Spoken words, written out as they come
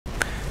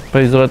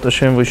Be'ezrat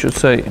Hashem, we should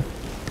say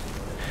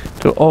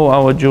to all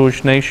our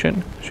Jewish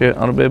nation,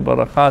 שהרבה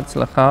ברכה,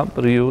 הצלחה,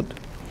 בריאות,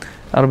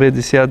 הרבה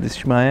דסייעתא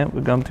דשמיא,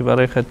 וגם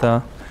תברך את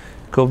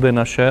יעקב בן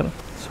אשר,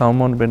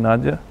 סלמון בן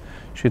נדיה,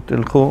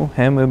 שתלכו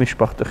הם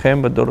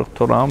ומשפחתכם בדרך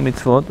תורה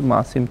ומצוות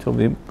ומעשים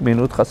טובים,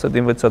 גמילות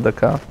חסדים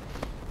וצדקה.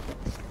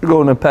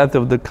 Go on a path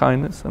of the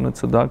kindness and the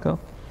tzedakah.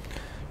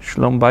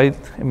 שלום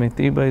בית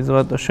אמיתי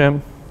בעזרת השם.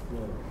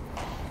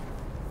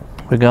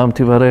 וגם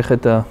תברך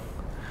את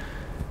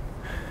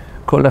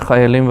כל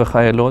החיילים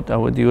וחיילות,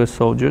 our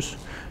US soldiers,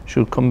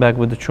 should come back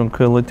with a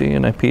tranquility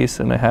and a peace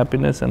and a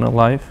happiness and a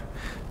life.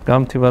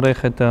 גם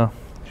תברך את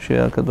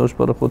שהקדוש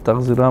ברוך הוא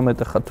תחזירם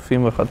את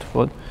החטופים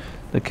והחטופות,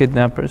 the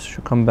kidnappers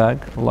should come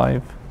back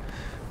alive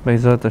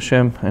בעזרת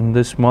השם in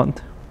this month.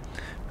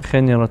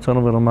 וכן יהי רצון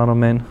ולומר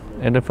אמן.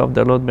 אלף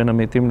הבדלות בין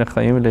המתים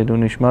לחיים לעילוי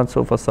נשמת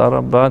סוף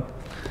השרה בת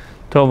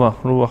טובה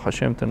רוח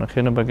השם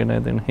תנחנו בגן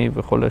עדן היא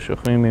וכל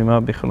השוכבים עמה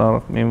בכלל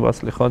רחמים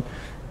והסליחות.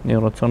 יהי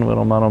רצון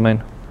ולומר אמן.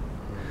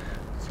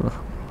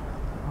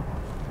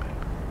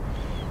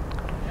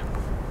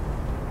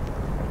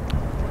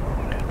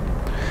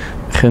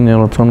 וכן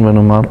יהי רצון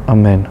ולומר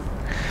אמן.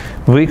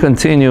 We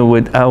continue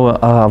with our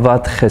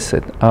Ahavat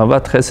Chesed.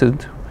 Ahavat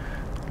Chesed,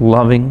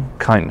 loving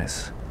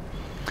kindness.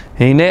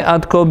 הנה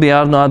עד כה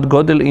ביארנו עד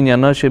גודל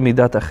עניינה של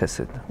מידת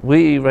החסד.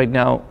 We right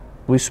now,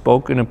 we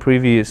spoke in a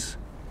previous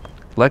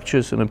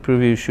lectures and a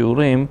previous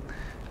shiurim,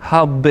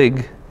 how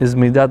big is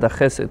midat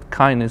chesed,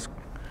 kindness,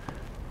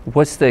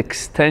 what's the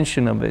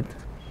extension of it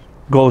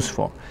goes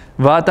for.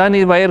 ועתה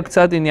נבאר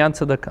קצת עניין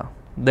צדקה.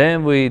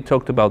 Then we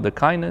talked about the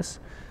kindness.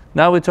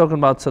 Now we're talking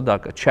about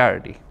tzedakah,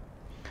 charity.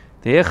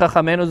 תהיה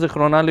חכמינו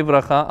זיכרונה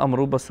לברכה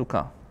אמרו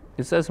בסוכה.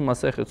 It says in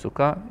Masechet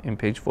Sukkah in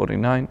page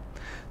 49.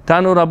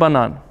 תנו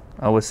רבנן,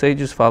 our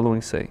sages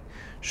following say,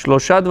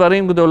 שלושה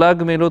דברים גדולה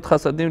גמילות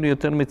חסדים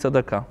ליותר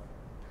מצדקה.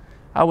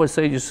 Our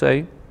sages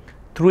say,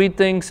 three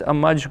things are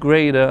much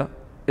greater,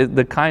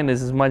 the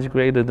kindness is much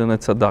greater than the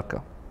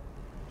tzedakah.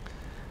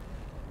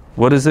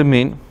 What does it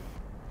mean?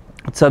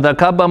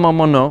 Tzedakah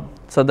b'mamono,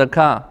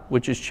 tzedakah,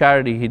 which is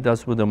charity he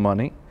does with the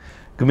money.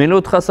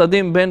 Gmilut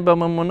chasadim ben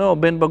b'mamono,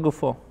 ben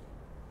b'gufo.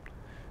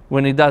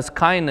 When he does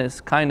kindness,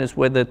 kindness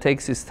whether it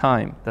takes his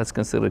time, that's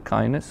considered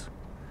kindness.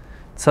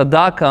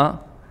 Tzedakah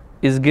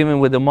is given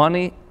with the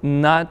money,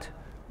 not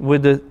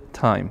with the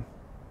time.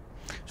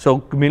 So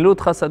gmilut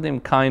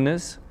chasadim,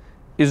 kindness,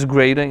 is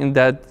greater in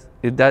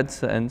that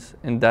sense,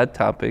 in that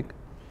topic.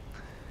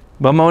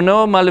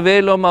 במונו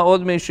מלווה לו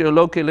מאוד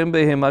משלא כלים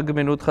בהמה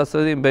גמילות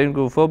חסדים בין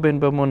גופו בין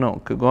במונו.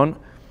 כגון,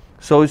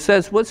 so it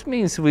says, what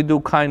means we do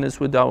kindness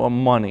with our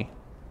money,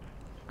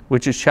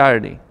 which is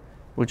charity,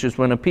 which is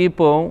when a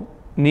people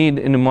need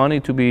any money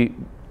to be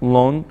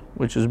loaned,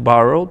 which is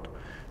borrowed,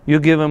 you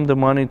give them the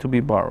money to be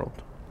borrowed.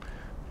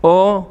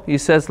 Or he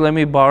says, let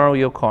me borrow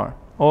your car.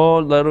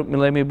 Or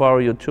let me borrow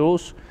your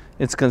tools.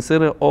 It's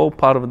considered all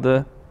part of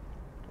the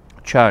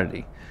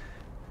charity.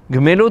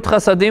 Gemilut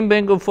chasadim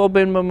ben gufo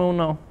ben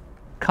mamuno.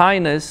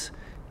 Kindness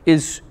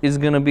is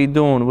going to be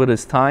done with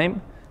his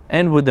time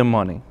and with the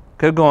money.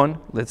 Kagon,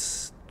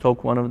 let's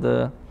talk one of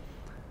the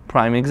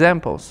prime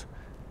examples.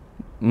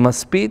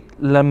 Maspit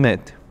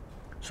lamet.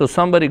 So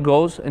somebody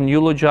goes and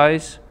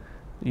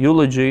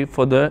eulogy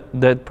for the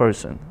dead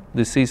person,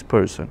 deceased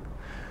person.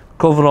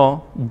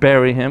 Kovro,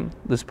 bury him.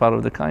 This is part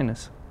of the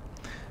kindness.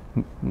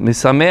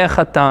 Misameh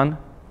chatan,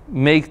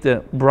 make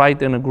the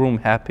bride and the groom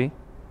happy.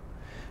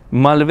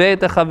 Malve et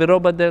chavero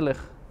badelech.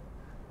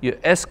 You're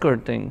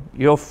escorting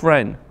your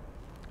friend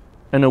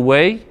in a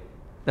way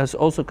that's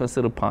also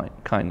considered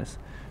kindness.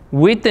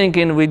 We're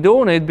thinking we're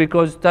doing it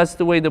because that's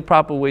the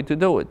proper way to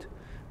do it.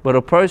 But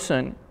a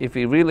person, if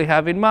he really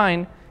have in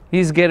mind,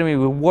 he's getting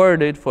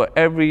rewarded for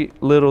every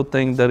little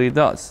thing that he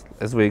does,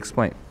 as we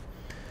explained.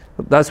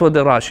 That's what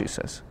the Rashi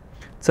says.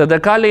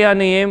 Tzedakah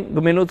li'aniyim,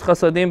 gemilut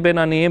chasadim ben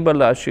aniyim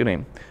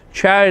bal'ashirim.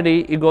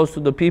 Charity, it goes to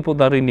the people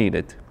that need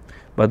it.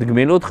 But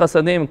gemilut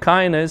chasadim,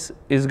 kindness,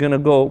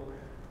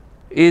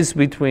 is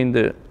between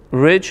the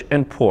rich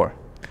and poor.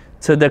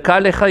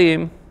 Tzedakah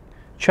lechayim,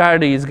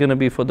 charity is going to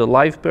be for the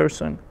life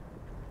person.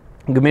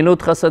 Gemilut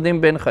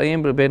chasadim ben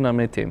chayim ben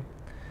ametim.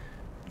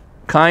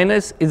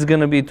 Kindness is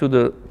going to be to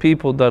the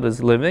people that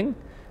is living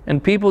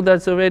and people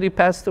that's already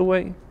passed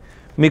away.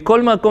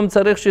 Mikol makom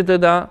tzarich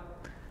sheteda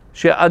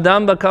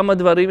she'adam b'kama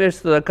dvarim yesh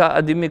tzedakah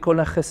adim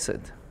mikol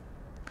hachesed.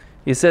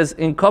 He says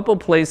in couple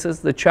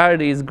places the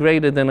charity is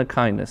greater than a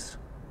kindness.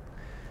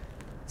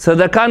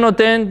 צדקה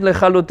נותן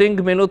לחלוטין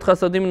גמילות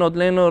חסדים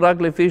נותנו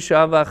רק לפי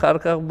שעה ואחר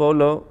כך בו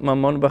לו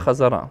ממון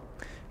בחזרה.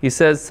 He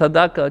says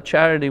tzedakah,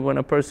 charity, when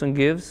a person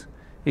gives,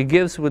 he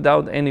gives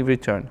without any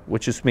return,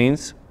 which just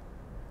means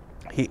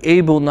he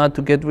able not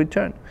to get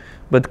return.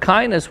 But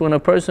kindness, when a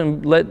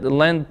person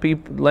lend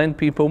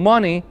people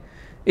money,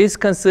 is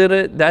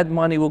considered that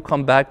money will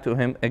come back to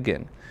him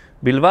again.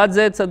 בלבד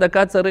זה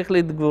צדקה צריך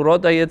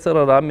להתגברות היצר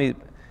הרע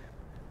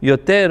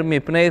יותר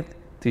מפני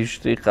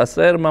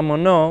תשתחסר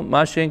ממונו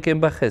מה שאין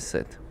כן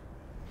בחסד.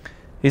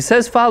 He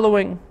says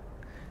following,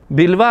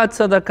 בלבד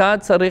צדקה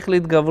צריך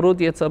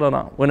להתגברות יצר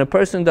הרע. When a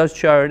person does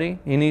charity,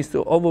 he needs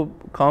to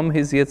overcome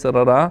his יצר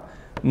הרע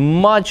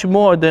much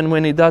more than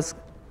when he does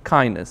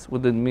kindness,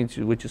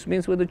 which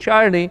means with the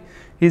charity,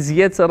 his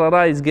יצר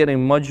הרע is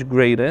getting much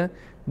greater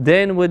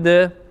than with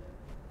the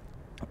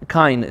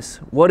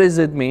kindness. What does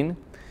it mean?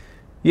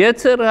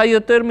 יצר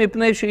היותר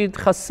מפני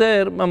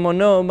שיתחסר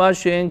ממונו מה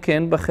שאין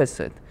כן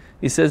בחסד.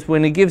 He says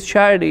when he gives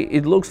charity,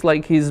 it looks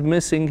like he's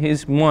missing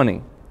his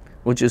money,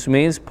 which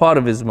means part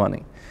of his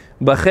money.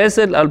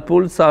 בחסד על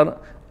פול צר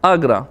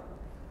אגרה.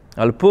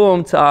 על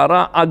פום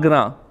צערה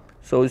אגרה.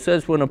 So he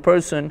says when a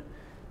person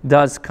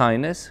does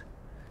kindness,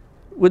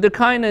 with the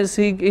kindness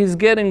he's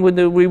getting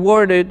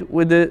rewarded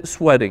with the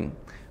sweating.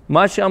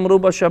 מה שאמרו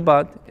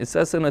בשבת, it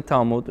says in the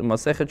Talmud, in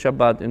מסכת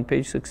שבת, in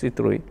page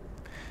 63,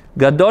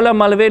 גדול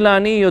המלווה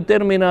לעני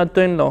יותר מן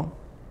הנותן לו.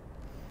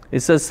 It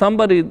says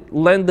somebody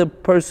lend the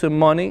person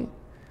money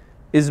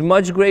is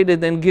much greater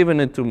than giving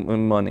it to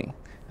money.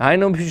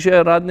 היינו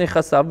שירד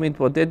נכסיו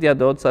מתפוצץ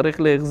ידו,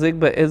 צריך להחזיק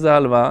באיזה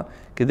הלוואה,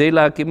 כדי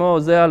להקימו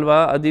זה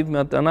הלוואה עדיף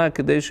מתנה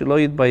כדי שלא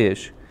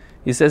יתבייש.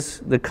 He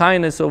says the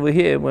kindness over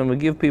here, when we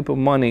give people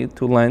money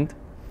to lend,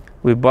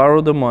 we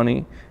borrow the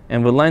money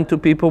and we lend to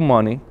people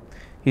money.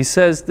 He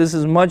says this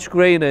is much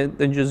greater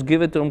than just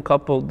give it to them a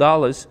couple of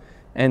dollars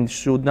and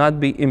should not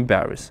be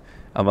embarrassed.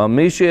 אבל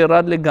מי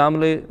שירד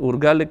לגמרי,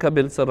 הורגל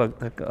לקבל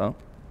צדקה.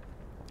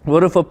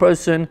 What if a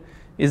person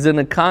is in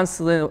a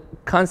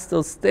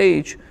constant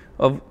stage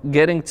of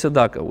getting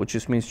tzedakah,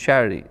 which means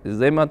charity?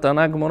 זה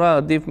מתנה גמורה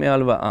עדיף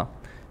מהלוואה.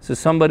 So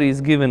somebody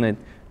is giving it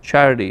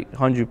charity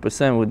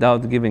 100%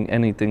 without giving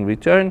anything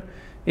return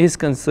is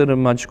considered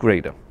much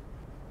greater.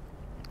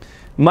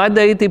 מה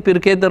דעיתי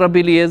פרקי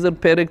דרבי אליעזר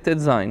פרק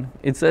ט"ז.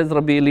 It says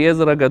רבי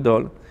אליעזר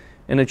הגדול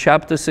in a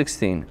chapter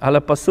 16 על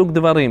הפסוק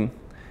דברים.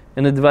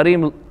 In the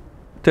דברים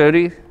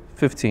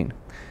 30:15.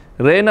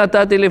 ראה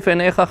נתתי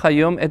לפניך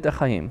היום את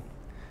החיים.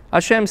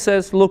 Hashem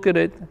says, look at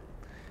it.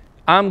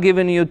 I'm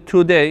giving you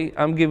today,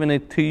 I'm giving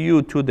it to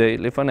you today,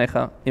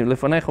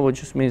 לפניך, which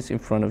just means in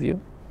front of you.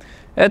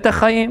 את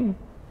החיים,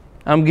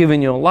 I'm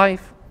giving you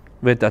life,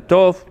 ואת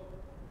הטוב,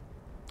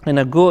 and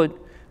a good,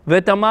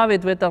 ואת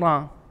המוות ואת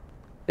הרע.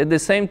 At the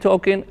same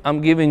token,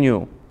 I'm giving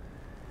you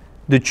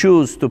the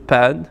choose to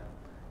bad,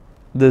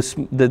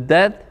 the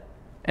dead,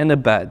 and the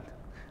bad.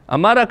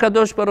 אמר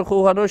הקדוש ברוך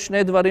הוא, הלא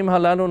שני דברים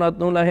הללו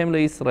נתנו להם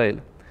לישראל.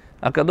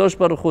 הקדוש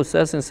ברוך הוא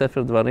says in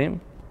ספר דברים,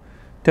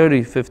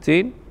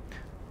 30:15,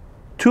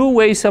 two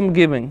ways I'm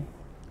giving,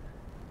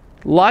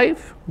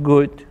 life,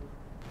 good,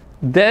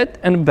 dead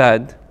and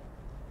bad.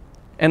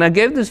 And I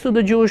gave this to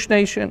the Jewish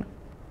nation.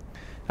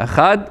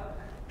 אחד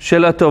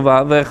של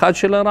הטובה ואחד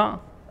של הרע.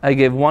 I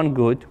gave one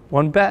good,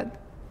 one bad.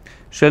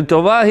 של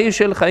טובה היא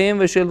של חיים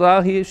ושל רע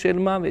היא של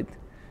מוות.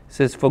 It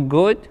says for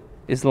good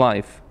is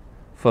life,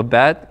 for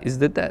bad is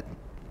the dead.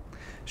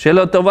 של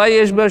הטובה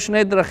יש בה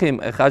שני דרכים,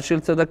 אחד של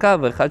צדקה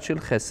ואחד של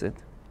חסד.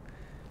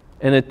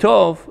 In a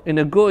tov, in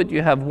a good,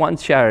 you have one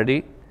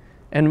charity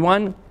and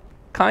one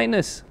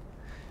kindness.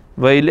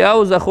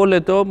 ואליהו זכור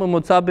לטוב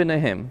ממוצא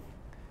ביניהם.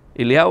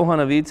 אליהו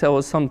הנביא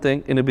tells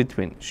something in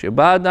between.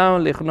 שבא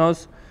אדם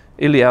לכנוס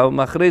אליהו,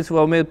 מכריז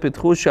ואומר,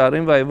 פתחו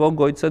שערים ויבוא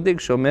גוי צדיק,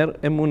 שומר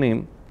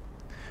אמונים.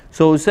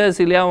 So he says,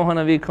 Eliyahu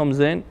Hanavi comes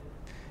in,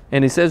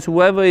 and he says,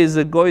 whoever is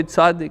a goy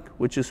tzaddik,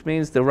 which just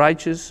means the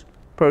righteous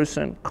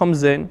person,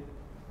 comes in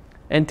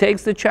and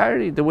takes the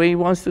charity the way he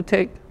wants to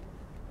take.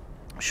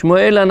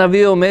 שמואל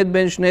הנביא עומד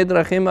בין שני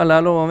דרכים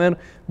הללו ואומר,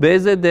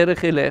 באיזה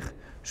דרך ילך?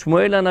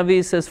 שמואל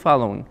הנביא says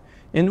following,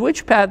 in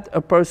which path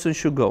a person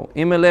should go?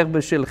 אם ילך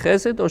בשל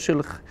חסד או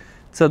של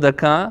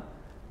צדקה,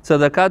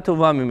 צדקה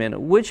טובה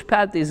ממנו. Which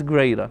path is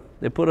greater?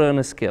 They put it on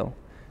a scale.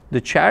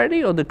 The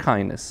charity or the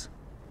kindness?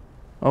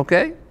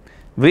 Okay?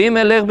 ואם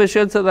ילך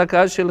בשל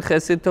צדקה של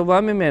חסד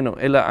טובה ממנו,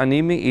 אלא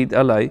אני מעיד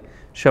עליי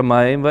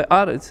שמיים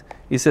וארץ.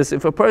 He says,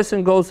 if a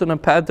person goes on a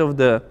path of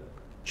the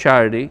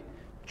charity,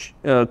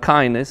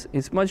 kindness,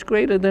 it's much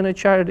greater than a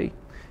charity.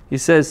 He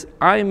says,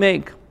 I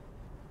make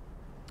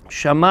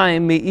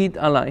shamayim me'id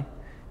alai.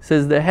 He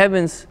says, the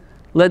heavens,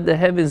 let the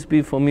heavens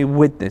be for me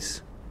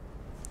witness.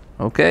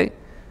 Okay?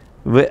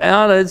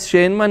 וארץ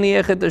שאין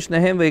מניח את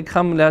השניהם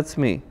ויקחם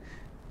לעצמי.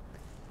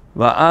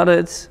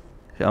 והארץ,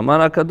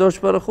 שאמר הקדוש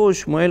ברוך הוא,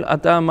 שמואל,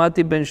 אתה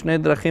עמדתי בין שני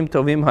דרכים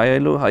טובים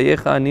האלו,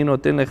 היך אני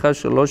נותן לך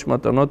שלוש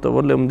מתנות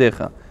טובות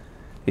לעמדיך.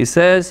 He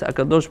says,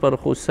 הקדוש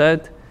ברוך הוא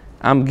said,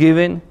 I'm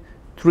giving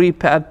three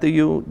paths to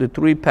you, the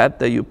three paths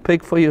that you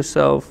pick for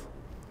yourself,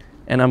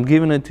 and I'm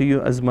giving it to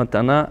you as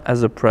matana,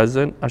 as a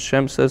present.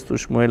 Hashem says to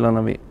Shmuel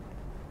הנביא.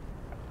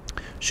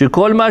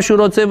 שכל מה שהוא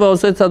רוצה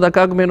ועושה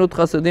צדקה גמילות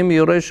חסדים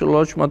יורה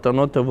שלוש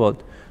מתנות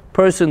טובות.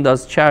 Person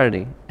does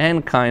charity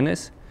and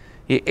kindness,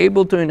 he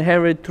able to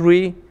inherit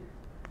three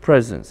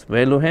presents.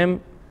 ואלוהם,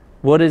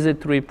 what is it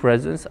three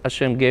presents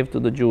Hashem gave to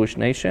the Jewish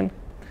nation?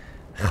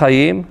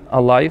 Chaim, a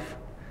life,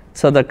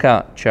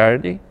 tzedakah,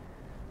 charity,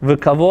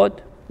 וכבוד,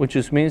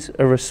 which means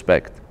a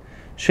respect.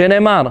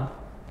 שנאמר,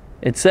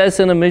 it says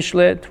in the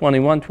Mishle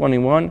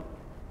 21:21,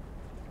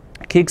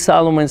 King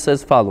Solomon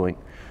says following,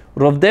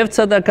 רובדב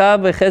צדקה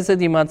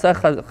וחסד ימצא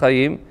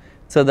חיים,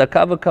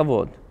 tzedakah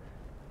v'kavod.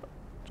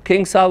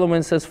 King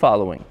Solomon says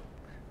following.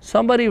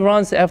 Somebody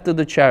runs after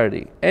the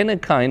charity and a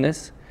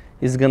kindness,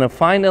 he's going to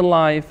find a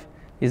life,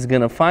 he's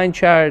going to find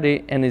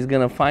charity, and he's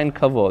going to find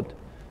kavod.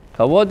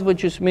 Kavod, which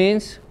just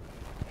means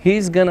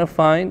he's going to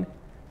find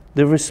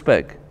the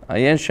respect.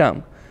 Ayen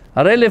sham.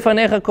 Harei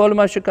lefanecha kol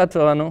ma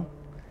shekatvanu.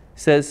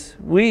 Says,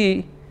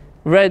 we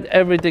read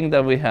everything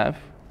that we have.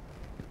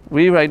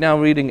 We right now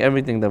reading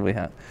everything that we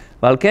have.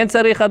 ועל כן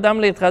צריך אדם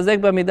להתחזק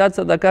במידת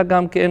צדקה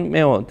גם כן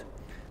מאוד.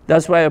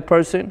 That's why a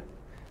person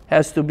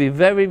has to be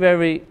very,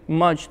 very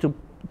much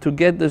to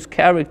get this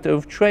character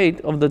of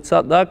trait of the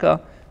tzedakah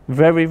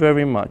very,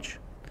 very much.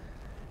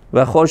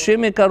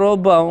 והחורשים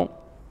מקרוב באו,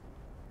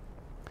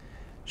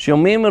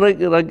 שומעים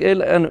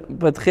רגל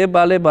פתחי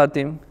בעלי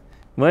בתים,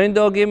 ואין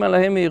דואגים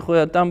עליהם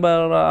מיחויתם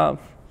ברעב.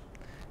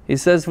 He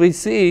says, we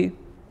see,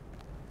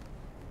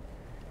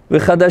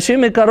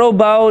 וחדשים מקרוב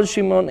באו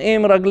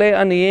שמונעים רגלי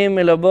עניים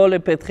מלבוא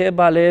לפתחי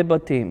בעלי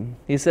בתים.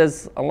 He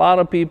says, a lot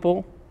of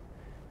people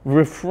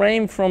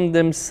refrain from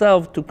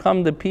themselves to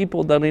come the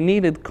people that are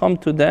needed, come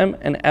to them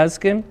and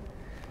ask him.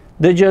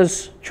 They're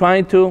just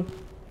trying to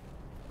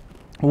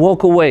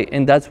walk away,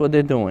 and that's what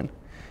they're doing.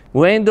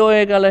 ואין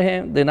דואג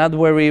עליהם, they're not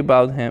worried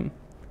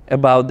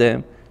about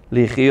them.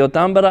 לחיות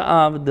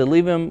ברעב, they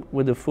leave him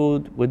with the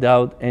food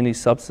without any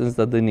substance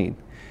that they need.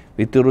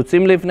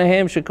 ותירוצים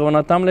לפניהם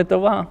שכוונתם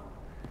לטובה.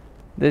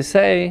 They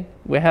say,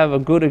 we have a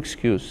good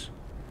excuse.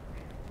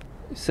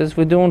 He says,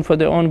 we're doing for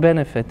their own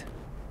benefit.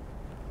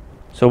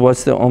 So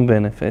what's their own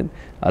benefit?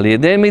 על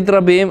ידי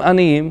מתרבים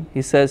עניים,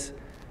 he says,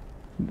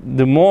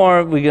 the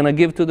more we're going to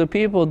give to the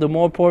people, the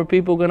more poor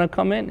people are going to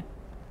come in.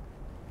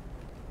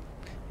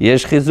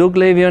 יש חיזוק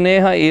לאביוני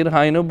העיר,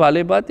 היינו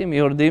בעלי בתים,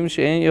 יורדים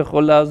שאין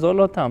יכול לעזור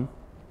אותם.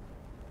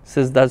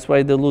 Says that's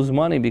why they lose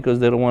money, because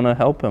they don't want to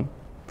help him.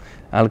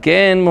 על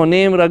כן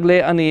מונים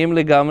רגלי עניים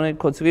לגמרי,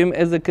 קוצבים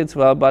איזה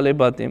קצבה בעלי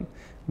בתים,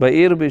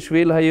 בעיר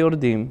בשביל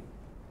היורדים.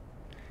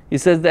 He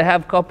says they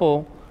have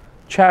couple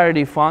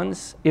charity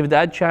funds. If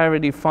that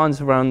charity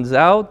funds runs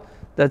out,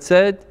 that's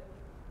it.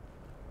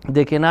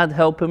 They cannot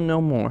help him no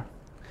more.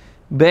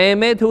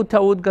 באמת הוא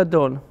טעות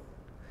גדול.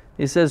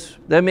 He says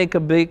they make a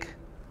big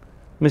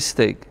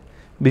mistake.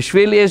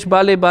 בשביל יש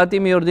בעלי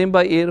בתים יורדים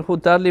בעיר,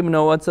 הותר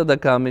למנוע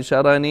צדקה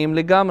משאר העניים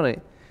לגמרי.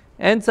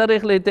 אין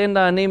צריך ליתן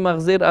לעניים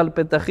מחזיר על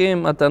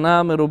פתחים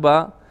מתנה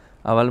מרובה,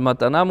 אבל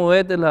מתנה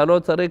מועטת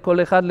להעלות צריך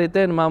כל אחד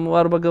ליתן מה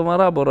מובהר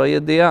בגמרא, בורא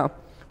ידיעה.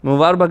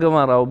 מובהר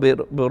בגמרא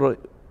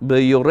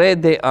וביורה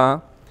דעה,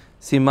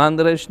 סימן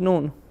רש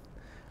נון.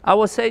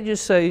 Our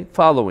sages say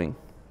following.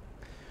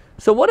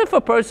 So what if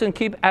a person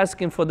keep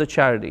asking for the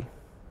charity?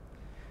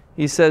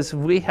 He says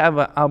we have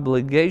an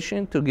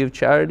obligation to give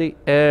charity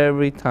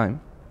every time.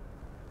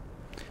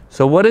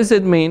 So what does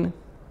it mean?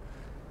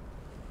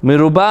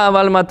 Miruba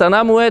aval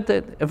matana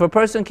muetet. If a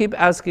person keep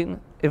asking,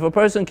 if a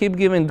person keep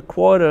giving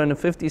quarter and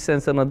 50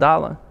 cents and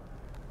 $1,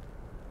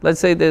 let's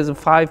say there's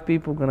 5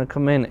 people going to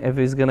come in. If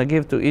he's going to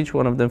give to each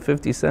one of them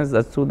 50 cents,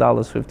 that's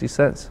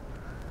 $2.50.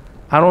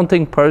 I don't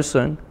think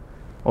person,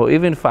 or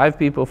even 5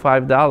 people,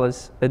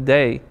 $5 a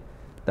day,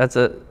 that's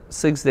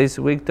 6 days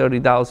a week,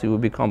 $30, he will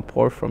become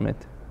poor from it.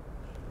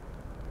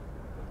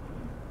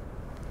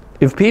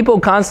 If people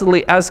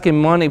constantly ask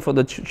him money for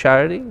the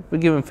charity, we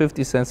give him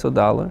 50 cents or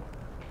 $1,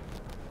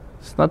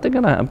 it's nothing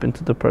going to happen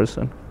to the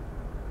person.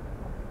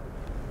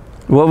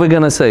 What are we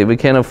going to say? We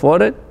can't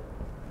afford it?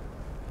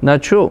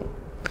 Not true.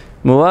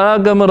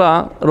 Muara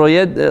Gemara,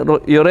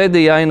 Yored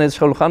Yain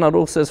Shulchan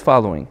Aruch says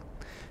following.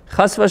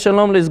 Chas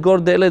v'shalom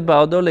lizgor delet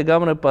ba'ado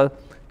legamre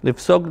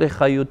lifsog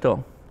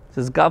lechayuto.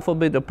 Says God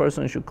forbid a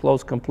person should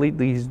close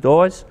completely his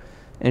doors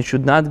and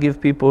should not give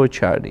people a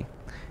charity.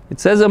 It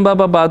says in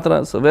Baba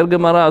Batra, Sover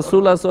Gemara,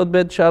 Asul asot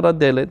bet shara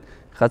delet,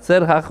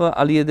 Chatzer hacha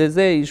al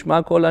yedeze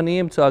yishma kol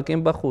aniyim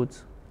tzoakim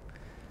bachutz.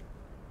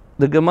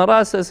 The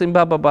Gemara says in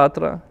Baba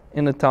Batra,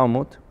 in the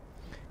Talmud,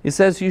 it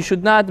says you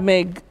should not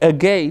make a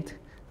gate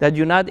that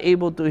you're not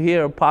able to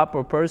hear a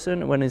proper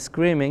person when he's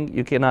screaming,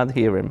 you cannot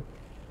hear him.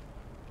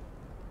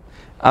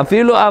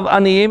 Afilu av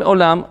aniyim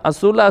olam,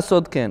 asul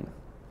asot ken.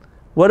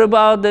 What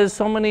about there's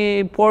so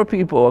many poor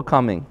people are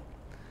coming?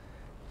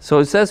 So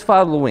it says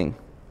following.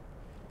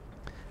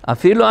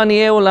 אפילו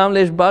עניי עולם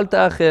לשבל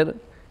האחר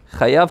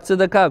חייב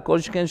צדקה, כל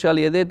שכן שעל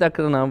ידי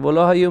תקרנם,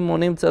 ולא היו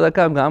מונים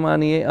צדקה, גם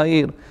עניי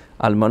העיר,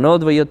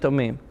 אלמנות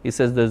ויתומים. He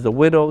says there's the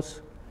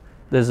widows,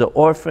 there's the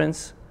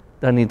orphans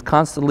that need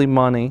constantly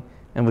money,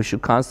 and we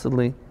should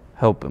constantly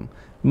help them.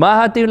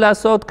 מה הטיב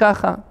לעשות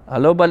ככה?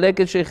 הלא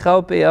בלקט שכחה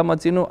ופיה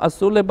מצינו,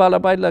 אסור לבעל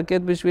הבית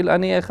לקט בשביל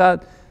עני אחד,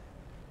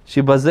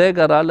 שבזה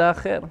גרע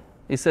לאחר.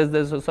 He says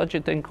there's such a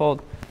thing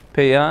called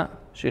פיה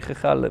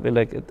שכחה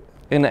ולקט.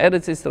 In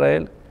Eretz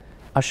Israel,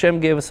 Hashem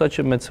gave us such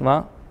a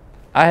mitzvah.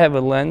 I have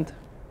a land,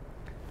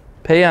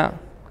 peya,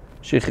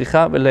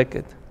 shechicha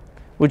veleket,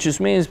 which just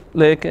means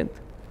leket.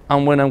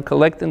 And when I'm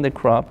collecting the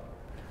crop,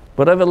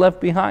 whatever left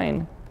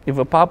behind, if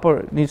a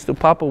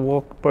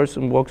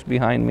person walks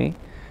behind me,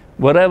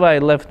 whatever I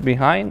left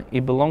behind,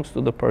 it belongs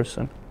to the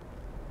person.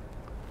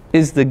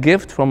 It's the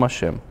gift from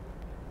Hashem.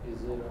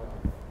 Is it,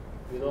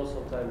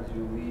 sometimes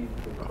you leave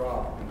the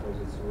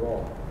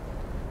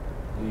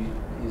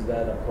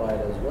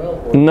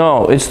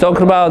No, it's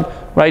talking about,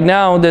 right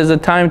now there's a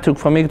time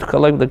for me to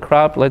collect the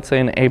crop, let's say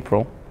in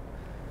April.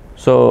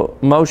 So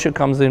Moshe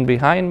comes in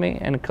behind me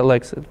and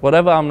collects it.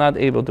 Whatever I'm not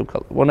able to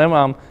collect, whenever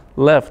I'm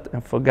left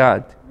and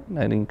forgot,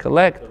 I didn't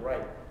collect. The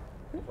ripe.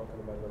 You're talking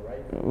about the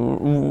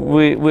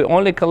ripe? We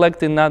only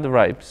collecting not the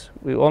ripes.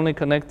 We only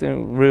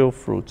collecting real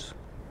fruits.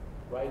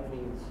 Ripe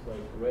means like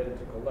ready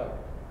to collect.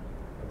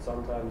 And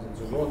sometimes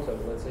it's a water,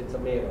 let's say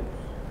tomatoes.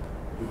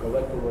 You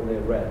collect them when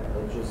they're red,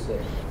 let's just say.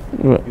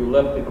 Right. You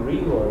left the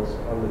green ones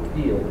on the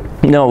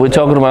field. No, we're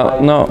talking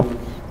about, no.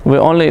 We're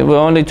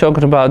only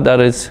talking about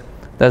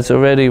that's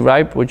already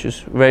ripe, which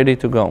is ready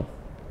to go. Okay.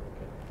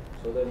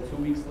 So then 2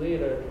 weeks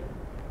later,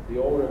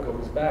 the owner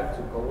comes back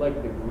to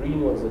collect the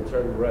green ones that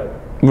turn red.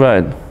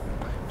 Right.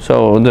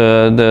 So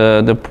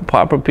the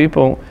proper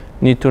people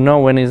need to know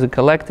when he's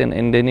collecting,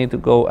 and they need to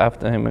go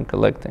after him and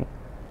collecting.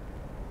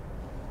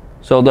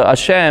 So the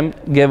Hashem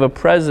gave a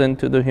present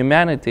to the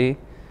humanity,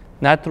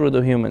 not through the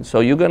humans.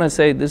 So you're going to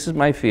say, this is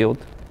my field.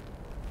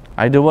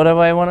 I do whatever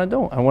I want to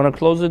do. I want to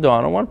close the door.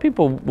 I don't want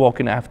people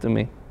walking after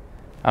me.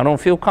 I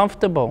don't feel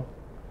comfortable.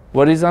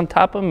 What is on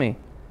top of me?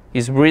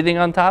 He's breathing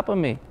on top of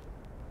me.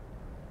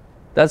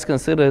 That's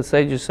considered, a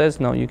sage says,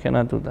 no, you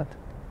cannot do that.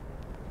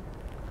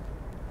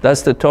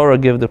 That's the Torah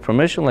give the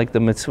permission, like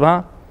the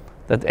mitzvah,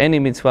 that any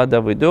mitzvah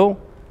that we do,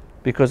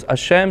 because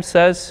Hashem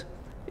says,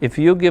 if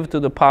you give to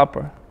the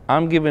pauper,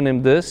 I'm giving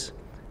him this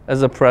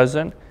as a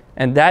present,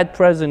 and that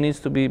present needs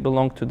to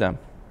belong to them.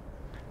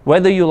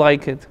 Whether you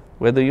like it,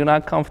 whether you're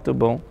not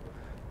comfortable,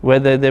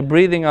 whether they're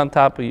breathing on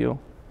top of you,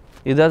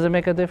 it doesn't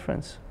make a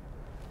difference.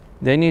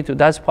 They need to,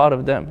 that's part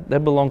of them,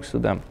 that belongs to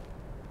them.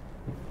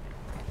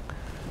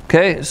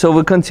 Okay, so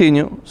we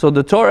continue. So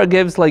the Torah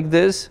gives like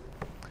this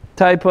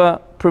type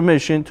of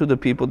permission to the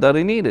people that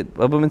they need it.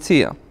 Baba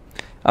מציע.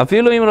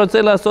 אפילו אם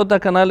רוצה לעשות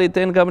תקנה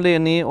ליתן גם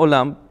לעיני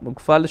עולם,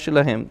 מוכפל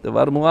שלהם,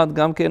 דבר מועט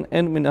גם כן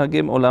אין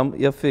מנהגים עולם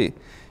יפה.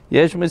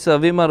 יש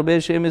מסביבים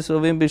הרבה שהם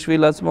מסביבים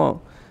בשביל עצמו,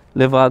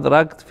 לבד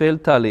רק תפל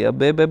טלי,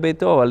 הבא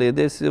בביתו, על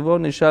ידי סביבו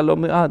נשאר לא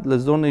מעט,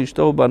 לזון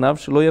לאשתו ובניו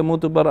שלא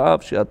ימותו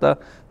ברעב, שאתה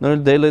נועל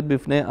דלת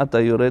בפני, אתה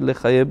יורד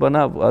לחיי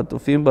בניו,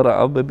 ועטופים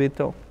ברעב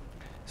בביתו.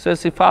 So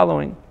it's the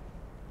following.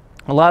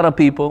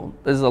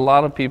 There's a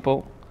lot of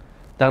people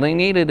that they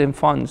need it in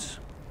funds.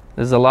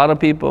 There's a lot of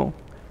people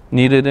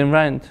need it in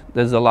rent.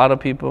 There's a lot of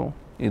people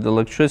need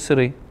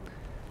electricity,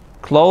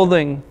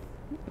 clothing.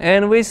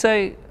 And we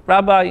say,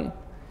 Rabbi,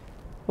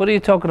 what are you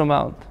talking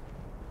about?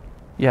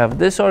 You have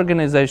this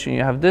organization,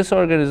 you have this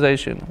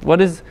organization.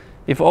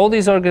 If all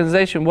these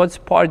organizations, what's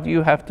part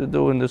you have to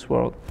do in this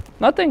world?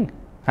 Nothing.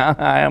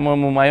 I am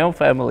with my own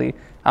family.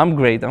 I'm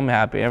great, I'm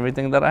happy,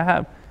 everything that I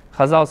have.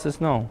 Chazal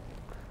says no.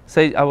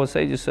 Our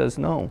sage says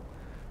no.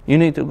 You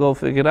need to go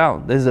figure it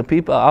out. There's a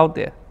people out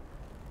there.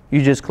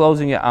 You're just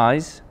closing your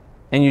eyes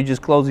and you're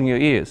just closing your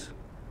ears,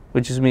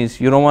 which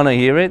means you don't want to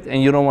hear it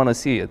and you don't want to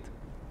see it.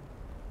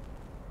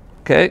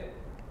 Okay?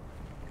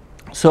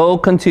 So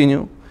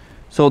continue.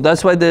 So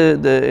that's why in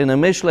the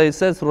Mishle it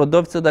says,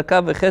 Rodov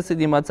tzedakah v'chesed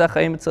yimatzah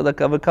chaim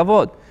tzedakah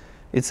v'kavod.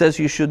 It says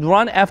you should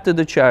run after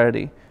the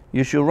charity.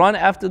 You should run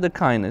after the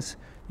kindness.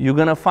 You're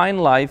going to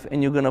find life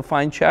and you're going to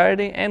find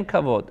charity and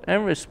kavod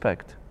and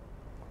respect.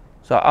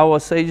 So our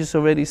sages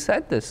already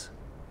said this.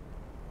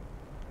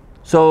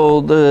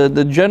 So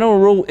the general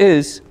rule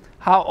is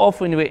how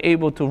often we're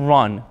able to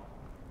run.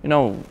 You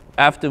know,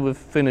 after we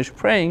finish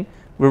praying,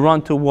 we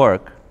run to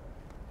work.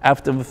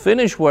 After we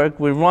finish work,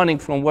 we're running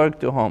from work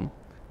to home.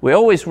 We're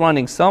always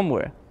running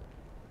somewhere.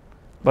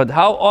 But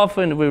how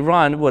often we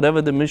run,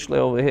 whatever the Mishle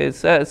over here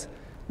says,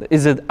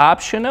 is it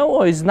optional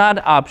or is not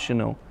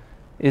optional?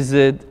 Is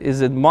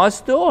it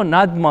must do or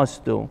not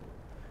must do?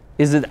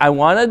 Is it I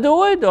want to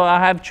do it or I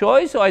have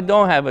choice or I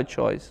don't have a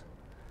choice?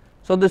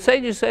 So the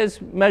sage says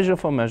measure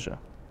for measure.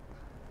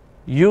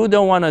 You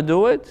don't want to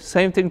do it,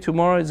 same thing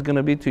tomorrow is going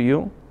to be to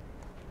you.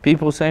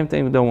 People, same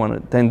thing, don't want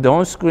it. Then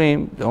don't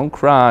scream, don't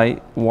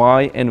cry,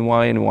 why and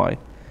why and why.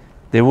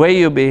 The way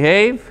you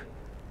behave,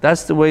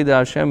 that's the way that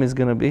Hashem is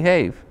going to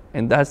behave.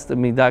 And that's the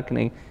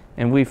midakning.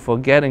 And we're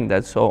forgetting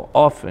that so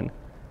often.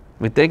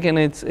 We're thinking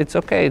it's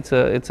okay,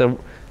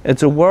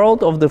 it's a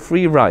world of the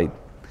free ride.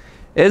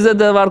 איזה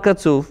דבר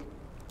קצוב?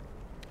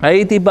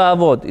 הייתי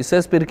באבות, it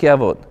says פרקי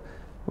אבות.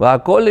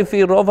 והכל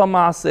לפי רוב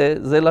המעשה,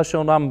 זה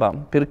לשון רמב"ם.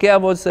 פרקי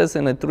אבות says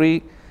in a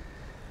 3,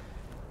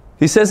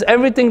 he says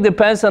everything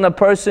depends on a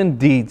person's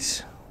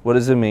deeds. What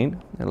does it mean?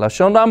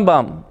 לשון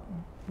רמב"ם.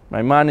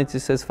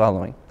 Maimonides says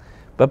following.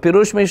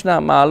 בפירוש משנה,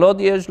 מעלות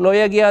יש, לא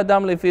יגיע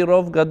אדם לפי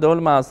רוב גדול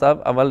מעשיו,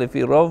 אבל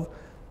לפי רוב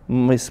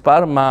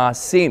מספר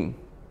מעשים.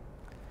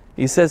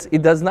 He says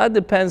it does not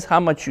depend how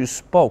much you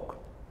spoke.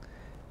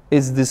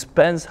 It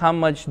depends how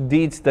much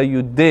deeds that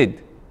you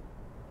did.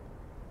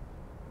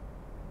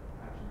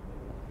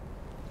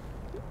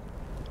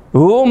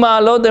 So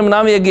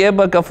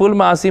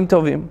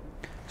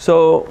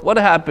what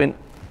happened?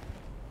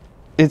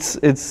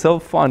 It's so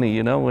funny,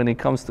 you know, when it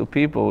comes to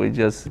people, you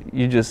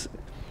just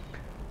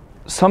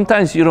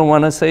sometimes you don't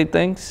want to say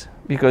things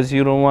because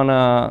you don't want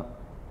to.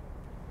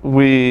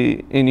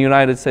 We in the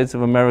United States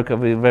of America,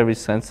 we're very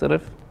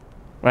sensitive.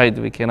 right?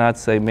 We cannot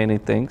say many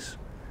things.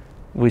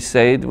 We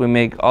say it, we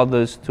make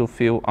others to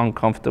feel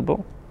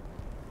uncomfortable.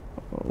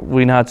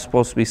 We're not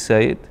supposed to be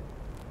say it.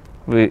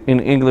 In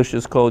English,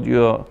 it's called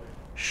you're a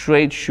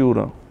straight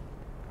shooter.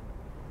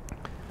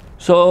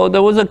 So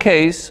there was a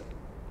case,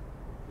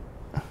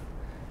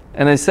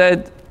 and I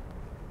said,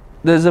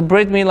 there's a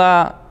Brit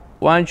Milah,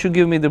 why don't you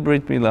give me the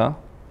Brit Milah?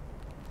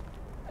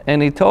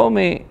 And he told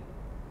me,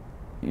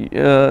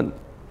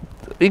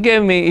 he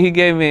gave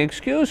me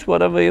excuse,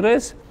 whatever it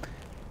is,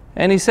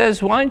 and he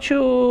says, why don't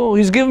you,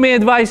 he's giving me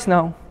advice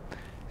now.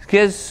 He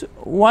says,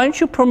 why aren't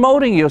you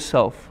promoting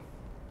yourself?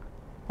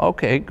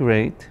 Okay,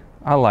 great,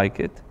 I like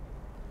it.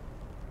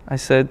 I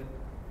said,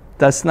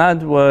 that's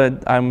not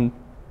what I'm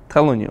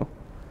telling you.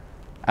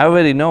 I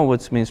already know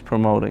what means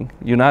promoting.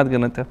 You're not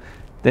gonna tell.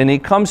 Then he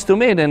comes to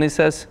me and he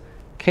says,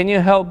 can you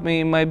help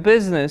me in my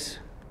business?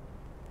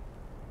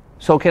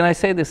 So can I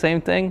say the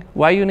same thing?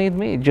 Why you need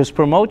me? Just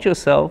promote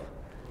yourself,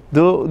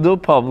 do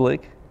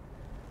public.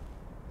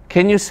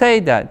 Can you say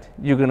that?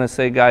 You're gonna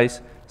say,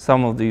 guys,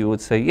 some of you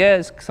would say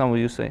yes, some of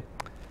you say.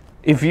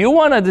 If you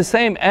wanted the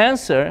same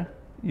answer,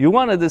 you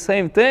wanted the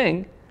same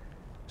thing,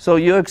 so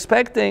you're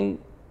expecting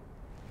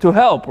to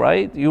help,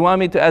 right? You want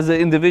me to as an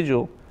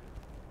individual.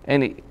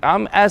 And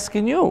I'm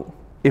asking you,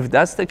 if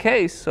that's the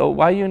case, so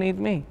why you need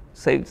me?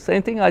 Same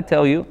thing I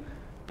tell you,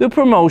 do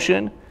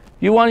promotion,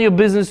 you want your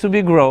business to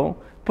be grow,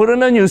 put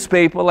in a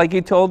newspaper like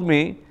he told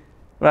me,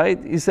 right?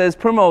 He says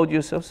promote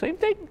yourself, same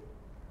thing.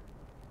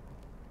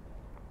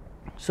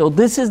 So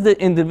this is the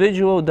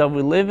individual that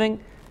we're living,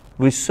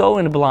 we're so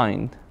in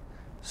blind.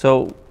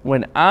 So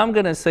when I'm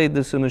gonna say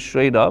this in a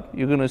straight up,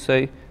 you're gonna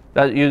say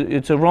that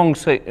it's a wrong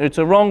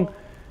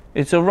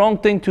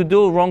thing to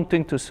do, wrong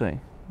thing to say.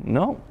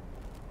 No.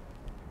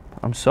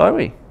 I'm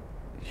sorry.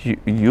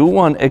 You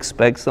want to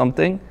expect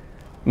something,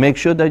 make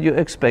sure that you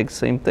expect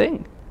same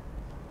thing.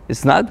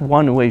 It's not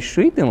one-way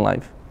street in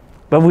life.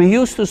 But we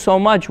used to so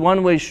much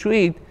one-way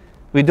street,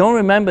 we don't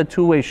remember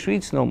two-way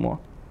streets no more.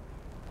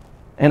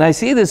 And I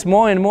see this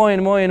more and more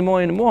and more and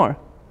more and more.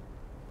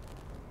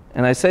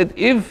 And I said,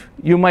 if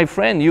you're my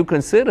friend, you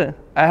consider.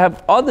 I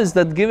have others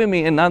that give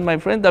me and not my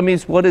friend. That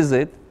means, what is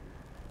it?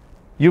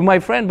 You're my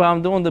friend, but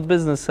I'm doing the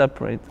business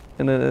separate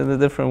in a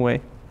different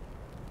way.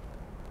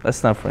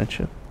 That's not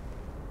friendship.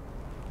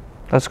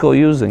 That's called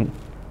using.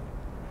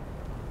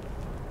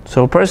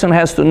 So a person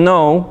has to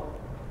know,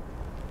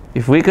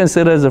 if we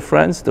consider as a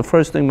friends, the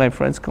first thing my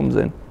friends comes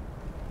in.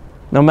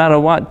 No matter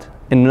what,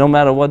 in no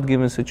matter what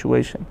given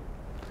situation.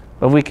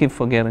 But we keep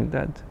forgetting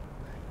that.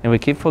 And we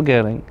keep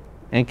forgetting,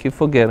 and keep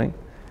forgetting,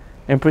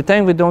 and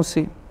pretend we don't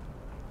see.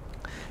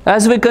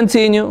 As we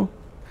continue,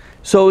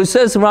 so it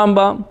says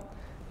Rambam,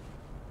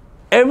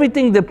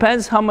 everything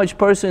depends how much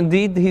person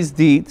did his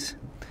deeds.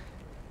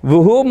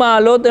 והוא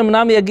מעלות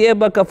אמנם יגיע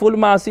בכפול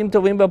מעשים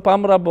טובים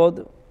בפעם רבות,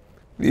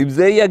 ואם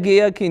זה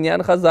יגיע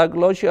כעניין חזק,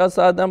 לא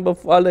שעשה אדם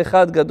בפועל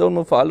אחד גדול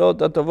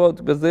מפעלות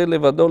הטובות, בזה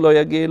לבדו לא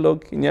יגיע לו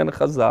כעניין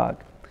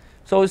חזק.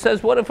 So it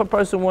says, what if a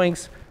person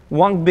wants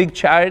one big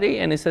charity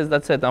and he says,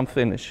 that's it, I'm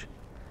finished.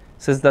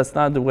 It says that's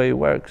not the way it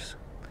works.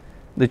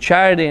 The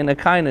charity and the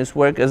kindness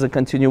work as a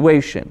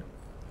continuation.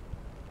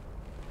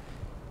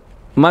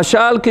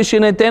 משל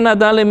כשניתן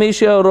אדם למי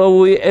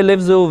שראוי 1,000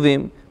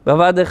 זהובים,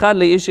 בבת אחד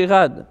לאיש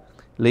אחד.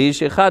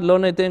 לאיש אחד לא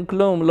ניתן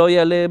כלום, לא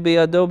יעלה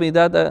בידו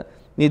מידת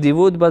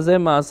הנדיבות בזה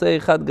מעשה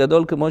אחד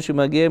גדול כמו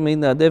שמגיע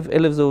מנדב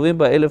 1,000 זהובים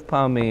ב1,000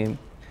 פעמים.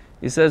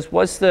 He says,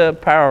 what's the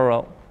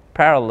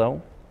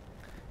parallel?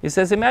 He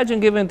says, imagine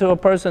giving to a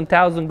person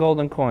 1,000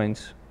 golden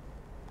coins.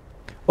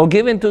 Or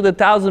giving to the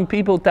 1,000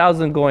 people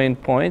 1,000 golden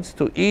points,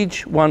 to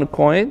each one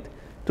coin,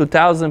 to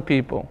 1,000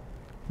 people.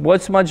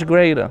 What's much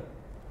greater?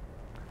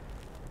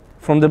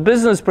 From the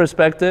business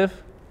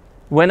perspective,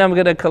 when I'm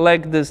going to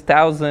collect this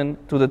 1,000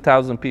 to the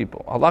 1,000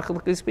 people.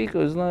 Halakhically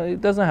speaking,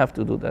 it doesn't have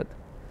to do that.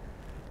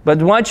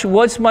 But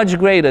what's much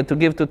greater, to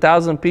give to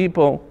 1,000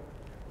 people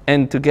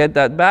and to get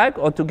that back,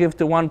 or to give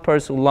to one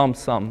person lump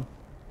sum?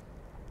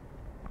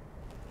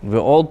 We're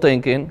all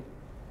thinking,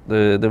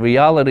 the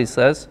reality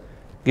says,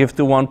 give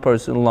to one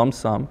person lump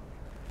sum,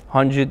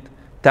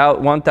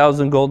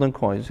 1,000 golden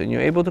coins, and you're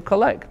able to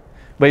collect.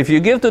 But if you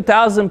give to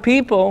 1,000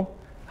 people,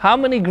 how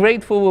many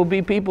grateful will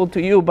be people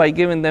to you by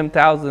giving them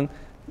 1,000?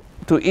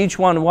 To each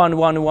one.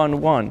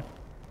 No,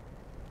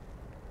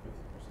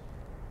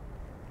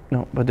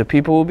 but the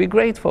people will be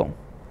grateful.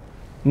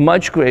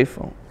 Much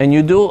grateful. And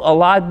you do a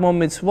lot more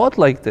mitzvot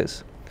like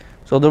this.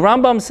 So the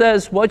Rambam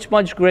says, what's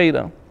much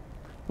greater?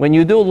 When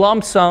you do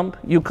lump sum,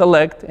 you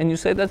collect, and you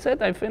say, that's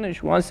it, I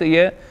finished. Once a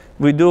year,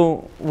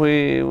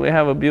 we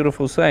have a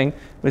beautiful saying.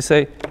 We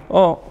say,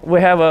 oh,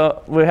 we have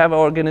an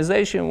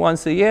organization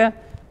once a year,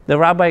 the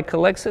rabbi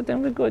collects it,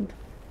 and we're good.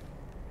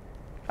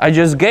 I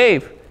just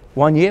gave.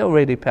 1 year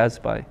already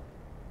passed by.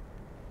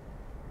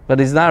 But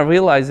he's not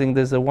realizing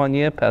there's a 1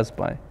 year passed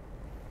by.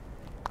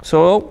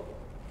 So,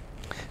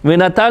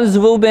 ונתן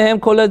זבוב בהם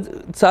כל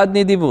צד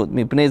נדיבות.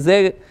 מפני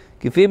זה,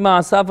 כפי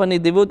מעשיו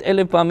הנדיבות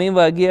 1,000 פעמים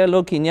והגיע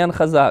לו קניין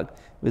חזק.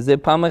 וזה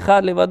פעם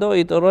אחת לבדו,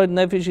 התעורר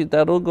נפש,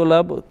 התעורר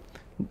גולה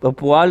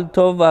בפועל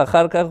טוב,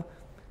 ואחר כך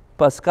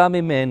paska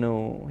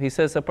mimenu. He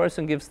says a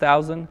person gives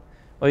 1,000,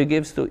 or he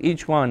gives to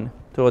each one,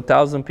 to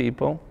 1,000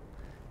 people.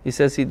 He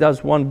says he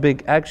does one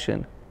big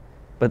action,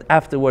 but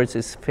afterwards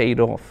it's fade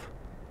off.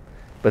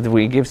 But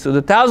when he gives to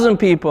the 1,000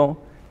 people,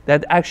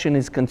 that action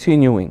is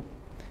continuing.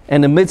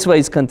 And the mitzvah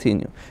is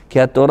continuing. כי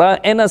התורה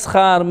אין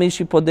השכר מי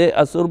שפודה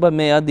אסור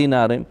ב100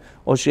 דינרים,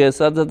 או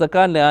שעשה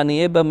צדקה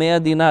לעניי ב100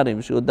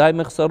 דינרים, שהוא די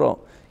מחסרו.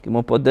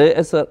 כמו פודה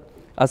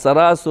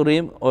 10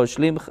 אסורים, או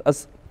השלים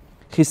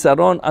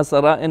חיסרון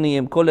 10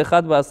 עניים, כל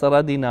אחד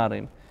ב10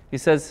 דינרים. He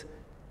says,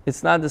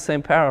 it's not the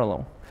same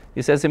parallel.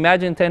 He says,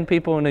 imagine 10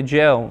 people in a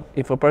jail.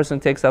 If a person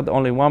takes out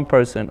only one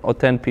person or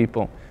 10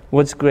 people,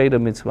 what's greater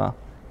mitzvah?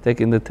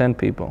 Taking the 10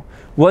 people.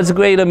 What's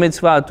greater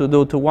mitzvah, to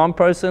do to one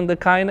person the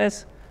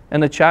kindness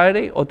and the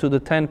charity, or to the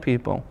 10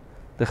 people?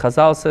 The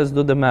Chazal says,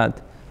 do the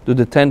math. Do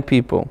the 10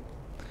 people.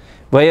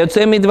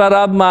 ויוצא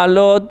מדבריו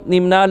מעלות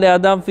נמנע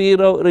לאדם לפי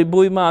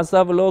ריבוי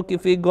מעשיו ולא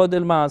כפי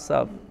גודל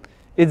מעשיו.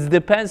 It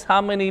depends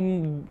how many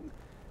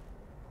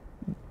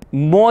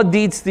more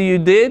deeds that you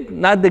did,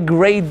 not the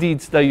great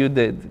deeds that you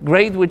did.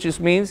 Great, which just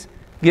means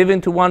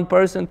given to one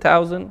person,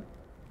 1,000,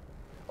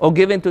 or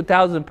given to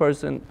 1,000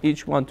 person,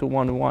 each one to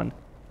one.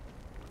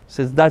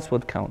 Says that's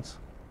what counts.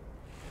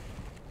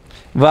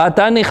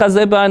 ואתה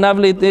נחזה בעיניו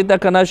ליתן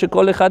תקנה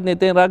שכל אחד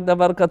ניתן רק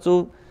דבר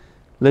קצוב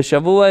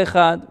לשבוע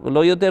אחד,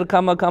 ולא יותר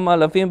כמה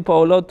אלפים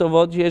פעולות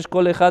טובות שיש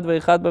כל אחד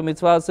ואחד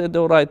במצווה עשה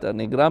דאורייתא.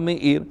 נגרם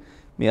מעיר,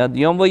 מיד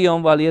יום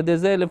ויום, ועל ידי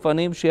זה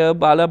לפנים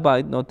שבעל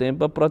הבית נותן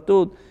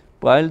בפרטות,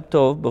 פעל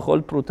טוב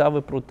בכל פרוטה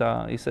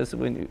ופרוטה. He says,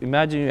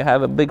 imagine you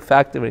have a big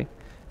factory,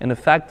 and a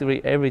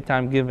factory every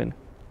time given.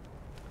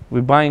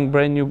 We're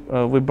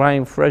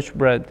buying fresh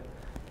bread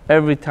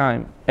every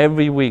time,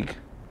 every week.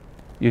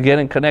 You're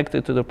getting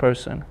connected to the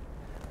person.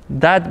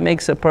 That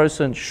makes a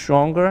person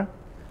stronger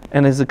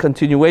and is a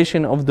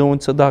continuation of doing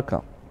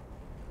tzedakah.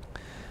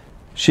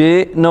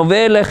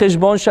 שנובע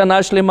לחשבון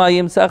שנה שלמה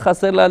ימצא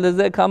חסר לה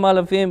לזה כמה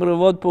אלפים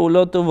רבות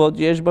פעולות טובות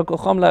יש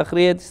בכוחם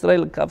להכריע את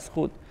ישראל לכף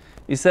זכות.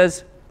 He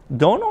says,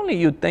 don't only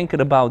you think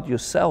about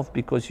yourself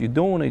because you're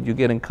doing it, you're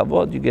getting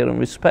kavod, you're getting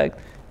respect,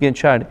 you're getting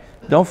charity.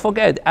 Don't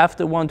forget,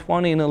 after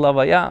 120 in the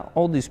Lavaya,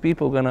 all these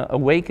people are going to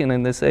awaken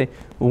and they say,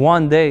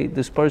 one day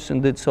this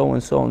person did so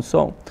and so and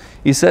so.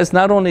 He says,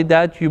 not only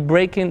that, you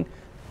break in,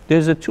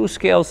 there's two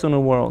scales in the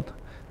world.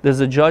 There's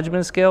a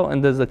judgment scale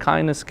and there's a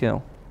kindness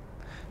scale.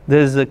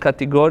 There's a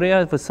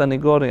categoria for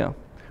sanigoria,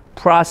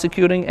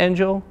 prosecuting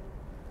angel,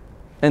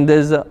 and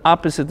there's the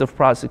opposite of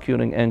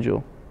prosecuting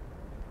angel.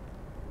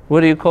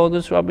 What do you call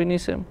this, Rabbi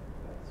Nisim?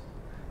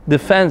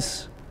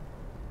 Defense.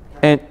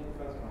 And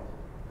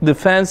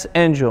defense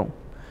angel.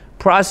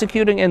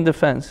 Prosecuting and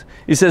defense.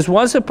 He says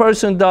once a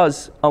person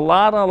does a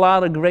lot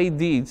of great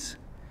deeds,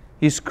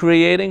 he's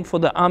creating for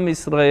the Am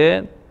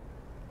Yisrael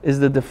is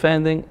the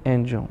defending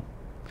angel.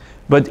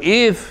 But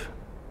if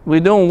we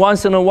do it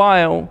once in a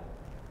while,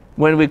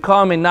 when we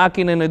come and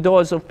knocking in the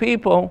doors of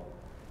people,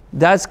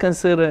 that's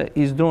considered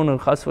he's doing a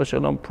chas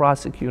v'shalom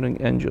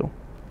prosecuting angel.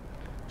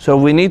 So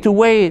we need to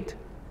weigh it,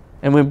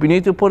 and we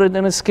need to put it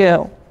in a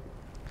scale.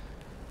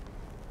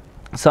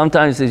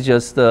 Sometimes it's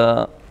just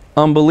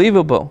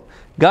unbelievable.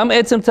 גם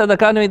עצם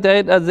צדקה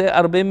מתעד על זה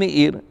הרבה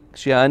מאיר,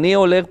 כשאני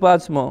הולך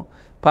בעצמו,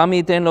 פעם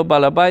ייתן לו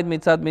בעל הבית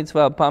מצד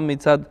מצווה, פעם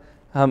מצד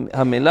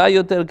המילה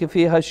יותר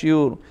כפי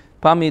השיעור,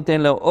 פעם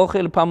ייתן לו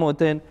אוכל, פעם הוא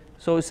ייתן.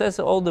 So it says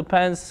it all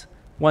depends.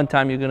 One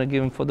time you're going to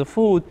give him for the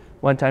food,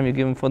 one time you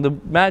give him for the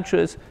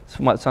mattress,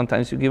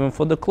 sometimes you give him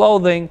for the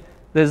clothing.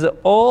 There's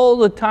all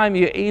the time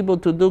you're able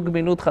to do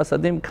gminut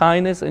chasadim,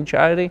 kindness and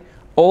charity,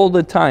 all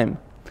the time.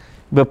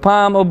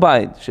 בפעם או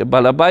בית,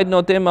 שבעל הבית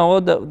נותן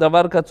מאוד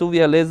דבר קצוב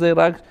יעלה זה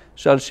רק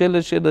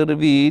שלשלת של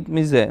רביעית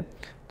מזה.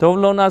 טוב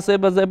לא נעשה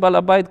בזה בעל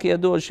הבית כי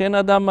ידוע שאין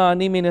אדם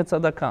מעני מן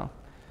הצדקה.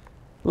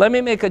 Let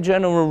me make a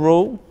general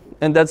rule,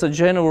 and that's a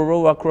general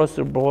rule across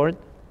the board.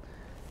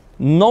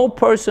 No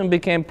person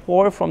became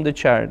poor from the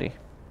charity.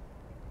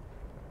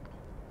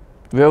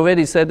 We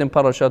already said in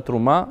Parashat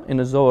Truma, in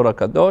the Zohar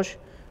HaKadosh,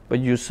 but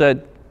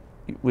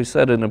we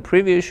said in the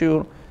previous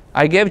shiur,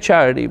 I gave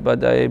charity,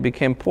 but I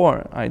became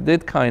poor. I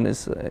did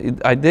kindness.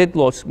 I did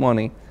lose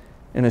money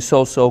in the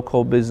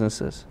so-called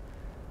businesses.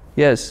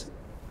 Yes,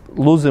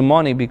 losing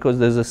money because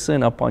there's a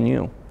sin upon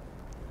you.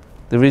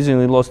 The reason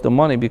you lost the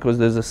money because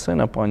there's a sin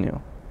upon you.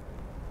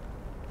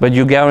 But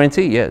you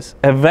guarantee, yes.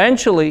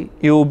 Eventually,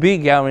 you will be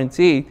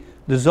guaranteed.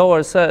 The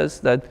Zohar says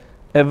that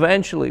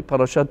eventually,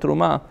 Parashat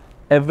Truma,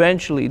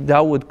 eventually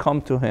that would come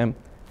to him.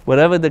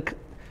 Whatever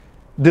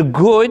the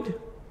good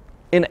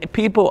in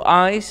people's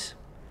eyes,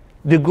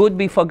 the good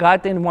be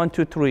forgotten 1,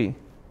 2, 3.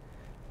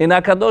 In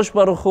HaKadosh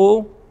Baruch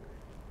Hu,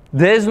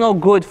 there's no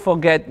good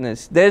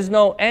forgetness. There's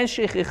no en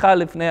shechicha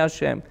lifnei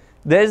Hashem.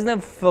 There's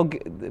no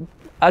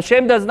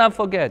Hashem does not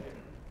forget.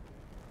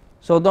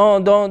 So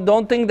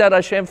don't think that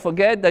Hashem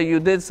forget that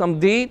you did some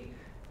deed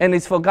and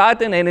it's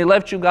forgotten and he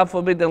left you, God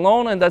forbid,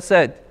 alone, and that's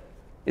it.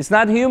 It's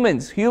not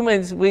humans.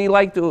 Humans, we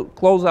like to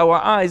close our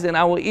eyes and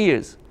our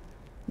ears.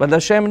 But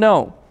Hashem,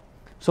 no.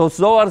 So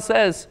Zohar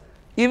says,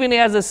 even he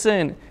has a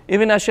sin,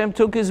 even Hashem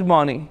took his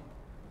money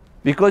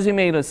because he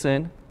made a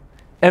sin,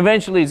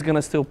 eventually he's going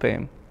to still pay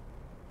him.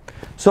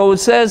 So it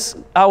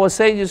says, our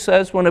sages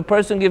says, when a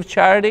person gives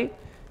charity,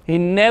 he's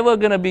never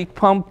going to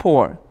become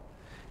poor.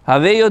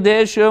 He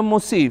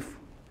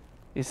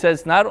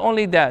says, not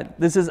only that,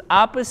 this is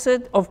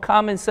opposite of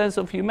common sense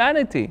of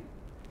humanity.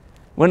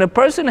 When a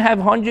person have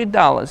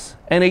 $100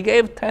 and he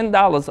gave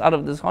 $10 out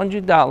of this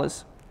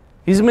 $100,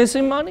 he's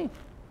missing money.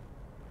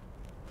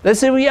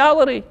 That's the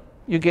reality.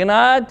 You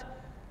cannot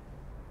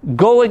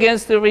go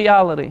against the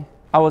reality.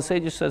 Our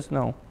sages says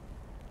no.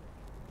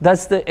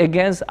 That's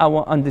against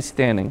our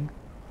understanding.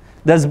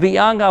 That's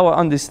beyond our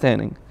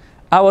understanding.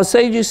 Our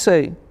sages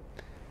say,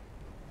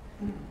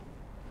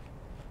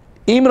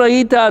 Im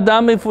ra'ita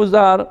adam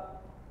mefuzar,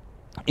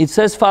 it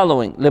says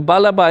following,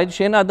 Lebala bayit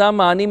she'en adam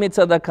ma'ani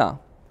mitzadaka.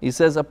 He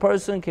says a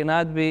person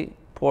cannot be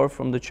poor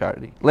from the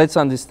charity. Let's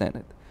understand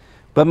it.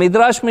 But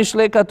Midrash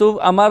Mishle Katuv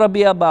Amar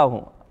Rabbi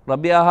Abahu.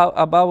 Rabbi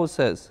Abahu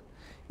says,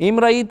 Im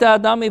ra'ita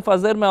adam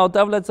mifazer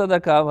me'otav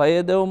letzadaka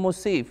v'hayedeu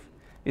musif.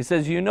 He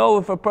says, you know,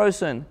 if a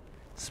person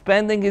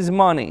spending his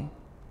money,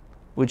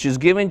 which is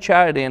giving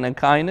charity and a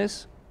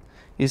kindness,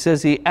 he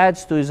says he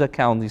adds to his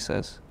account, he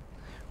says.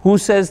 Who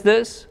says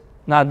this?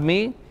 Not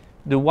me,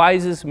 the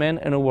wisest man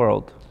in the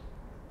world.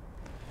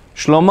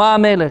 Shlomo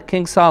HaMelech,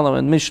 King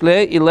Solomon,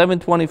 Mishle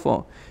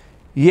 11:24.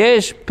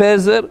 Yesh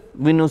pezer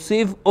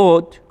v'nusif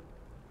od.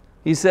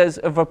 He says,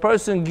 if a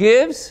person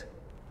gives,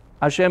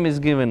 Hashem is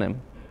giving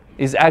him.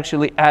 He's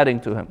actually adding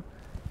to him.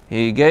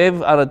 He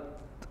gave out of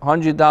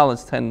 $100,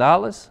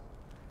 $10.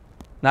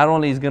 Not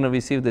only is going to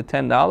receive the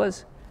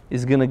 $10,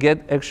 he's going to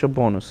get extra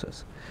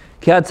bonuses.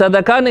 Ki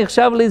hatzadaka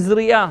nechshav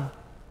lizriyah.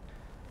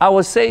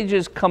 Our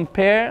sages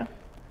compare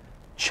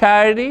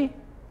charity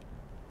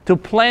to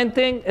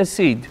planting a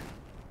seed.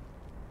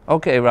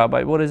 Okay,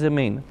 Rabbi, what does it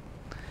mean?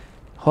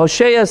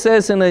 Hosea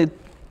says in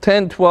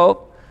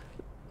 10:12,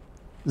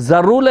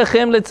 Zaru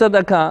lechem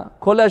letzadaka,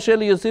 kol asher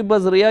yosib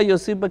bazriyah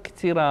yosib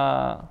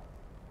b'ktira.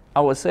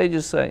 Our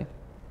sages say,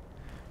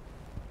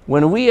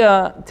 when we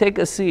take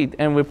a seed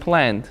and we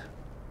plant,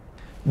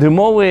 the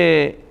more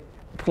we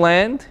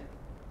plant,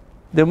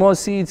 the more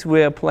seeds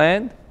we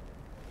plant,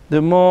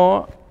 the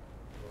more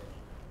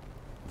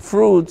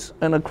fruits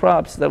and the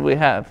crops that we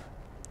have.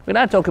 We're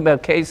not talking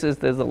about cases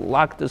there's a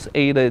lactose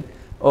ate it,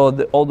 or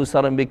all of a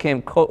sudden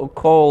became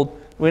cold.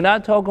 We're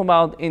not talking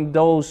about in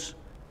those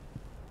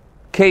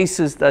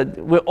cases that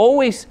we're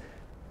always,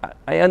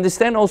 I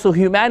understand also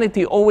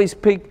humanity always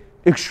pick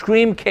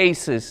extreme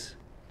cases.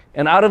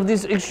 And out of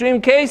these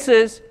extreme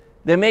cases,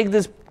 they make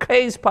this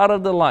case part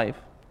of the life.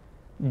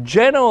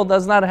 General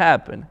does not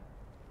happen.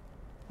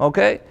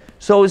 Okay?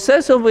 So it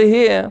says over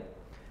here,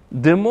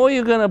 the more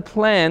you're going to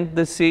plant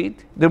the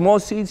seed, the more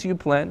seeds you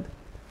plant,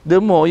 the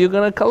more you're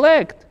going to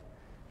collect.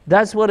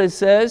 That's what it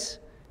says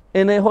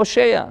in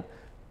Hosea.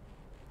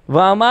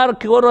 ואמר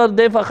כל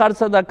רדף אחר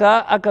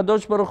צדקה,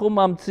 הקדוש ברוך הוא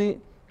ממציא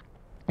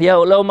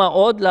יעולו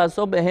מאוד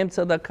לעשות בהם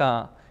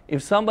צדקה.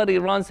 If somebody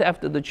runs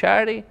after the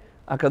charity,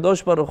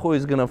 HaKadosh Baruch Hu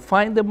is going to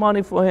find the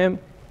money for him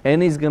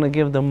and he's going to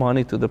give the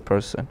money to the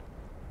person.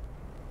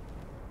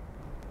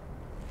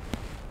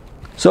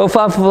 So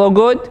far, so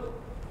good.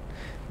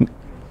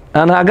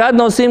 הנהגת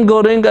נושאים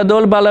גורם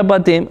גדול בעל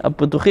הבתים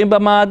הפתוחים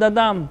במעד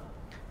אדם.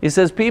 He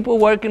says people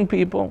working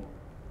people,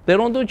 they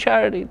don't do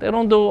charity, they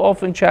don't do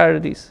often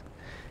charities.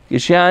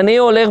 כשעני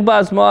הולך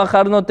בעצמו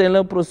אחר נותן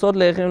לו פרוסות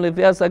לחם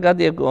לפי השגת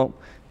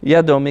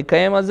ידו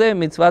מקיים הזה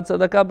מצוות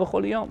צדקה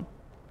בכל יום.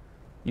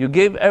 You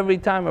give every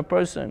time a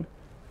person,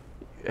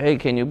 hey,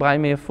 can you buy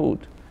me a food?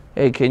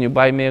 Hey, can you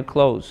buy me a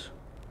clothes?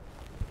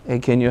 Hey,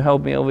 can you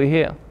help me over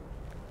here?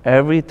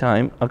 Every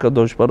time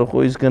הקדוש ברוך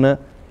הוא is gonna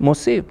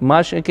מוסיף.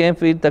 מה שכן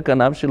פי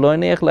תקניו שלא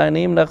הניח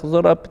לעניים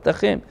לחזור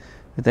הפתחים.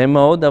 ותהיה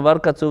מאוד דבר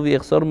קצוב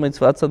ויחסור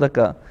מצוות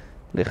צדקה.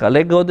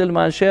 לחלק גודל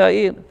מאנשי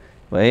העיר.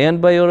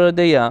 ואין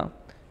ביורדיה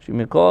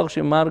שמכוח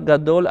שמר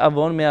גדול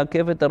עוון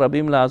מעכב את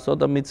הרבים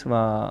לעשות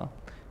המצווה.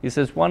 He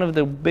says one of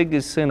the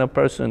biggest sin a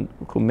person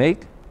could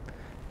make,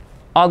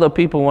 other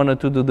people wanted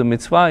to do the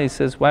mitzvah. He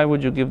says, why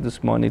would you give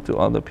this money to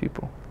other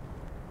people?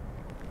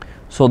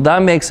 So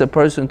that makes a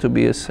person to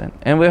be a sin.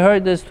 And we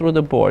heard this through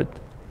the board.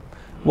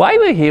 Why are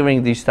we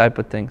hearing these type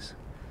of things?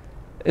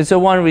 It's a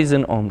one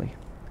reason only.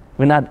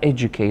 We're not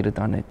educated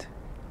on it.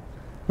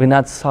 We're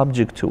not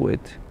subject to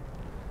it.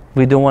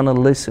 We don't want to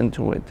listen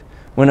to it.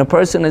 When a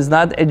person is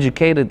not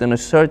educated in a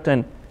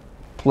certain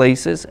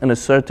places, in a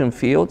certain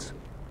fields,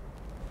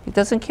 he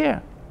doesn't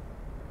care.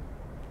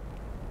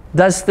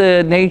 That's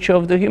the nature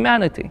of the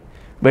humanity.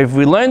 But if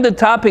we learn the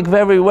topic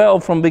very well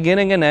from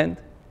beginning and end,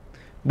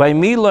 by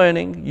me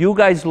learning, you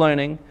guys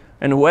learning,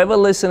 and whoever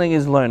listening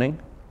is learning,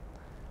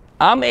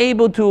 I'm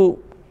able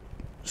to,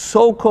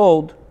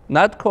 so-called,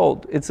 not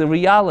called, it's a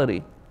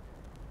reality.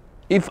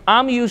 If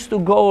I'm used to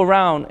go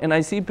around and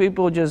I see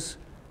people just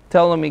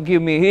telling me,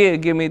 give me here,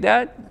 give me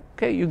that,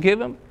 okay, you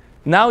give him.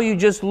 Now you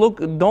just look,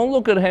 don't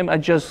look at him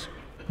and just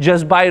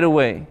by the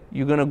way.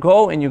 You're going to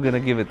go and you're going to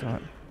give it to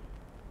him.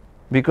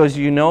 Because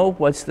you know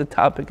what the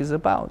topic is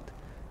about.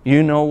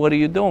 You know what are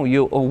you doing.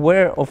 You're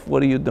aware of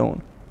what are you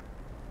doing.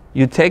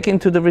 You take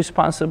into the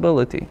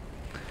responsibility.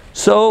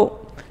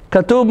 So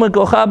כתוב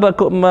מכוחה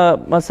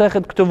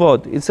במסכת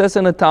כתובות. It says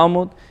in the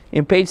Talmud,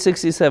 in page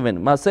 67,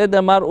 מעשה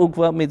דמר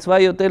עוקבא, מצווה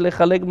יותר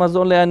לחלק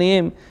מזון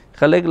לעניים,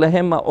 חלק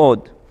להם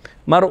מאוד.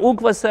 Mar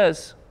Ukva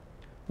says,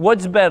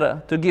 what's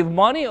better, to give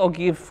money or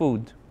give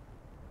food?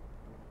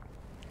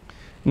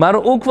 Mar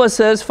Ukva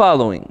says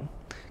following,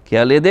 כי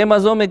על ידי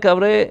מזון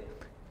מקברי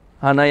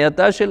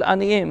הנייתה של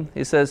עניים.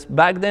 He says,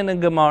 back then in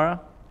Gemara,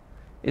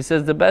 he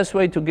says the best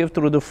way to give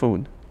through the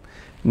food.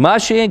 מה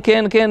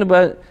שכן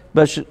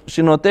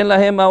שנותן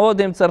להם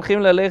מאוד, הם צריכים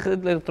ללכת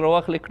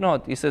לטרוח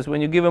לקנות. He says,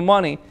 when you give them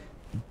money,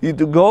 you need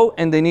to go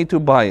and they need to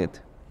buy it.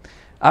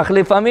 אך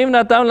לפעמים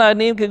נתן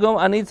לעניים כגון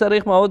אני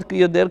צריך מאוד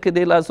יותר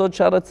כדי לעשות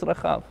שאר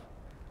צרכיו.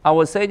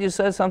 Our sage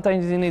says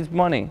sometimes he needs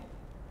money.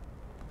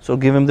 So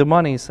give him the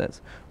money, he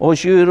says. או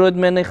שהוא יורד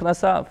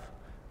מנכנסיו.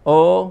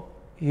 Or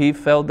he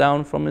fell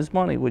down from his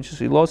money, which is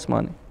he lost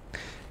money.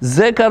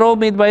 זה קרוב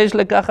מתבייש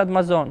לקחת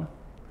מזון.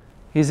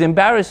 He's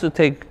embarrassed to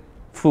take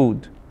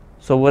food.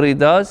 So what he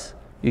does,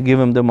 you give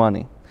him the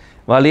money.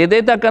 ועל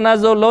ידי תקנה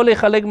זו לא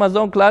לחלק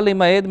מזון כלל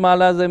למעט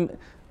מעלה זה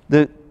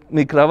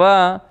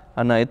מקרבה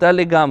הנהייתה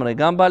לגמרי.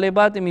 גם בעלי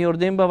בתים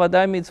יורדים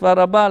בוודאי מצווה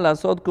רבה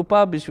לעשות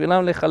קופה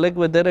בשבילם לחלק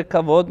בדרך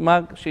כבוד מה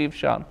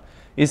שאפשר.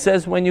 He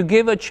says when you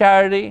give a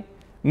charity,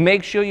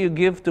 make sure you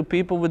give to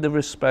people with the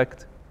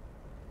respect.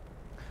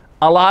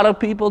 A lot of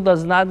people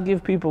does not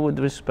give people with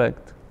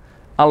respect.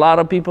 A lot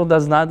of people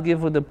does not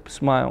give with a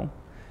smile.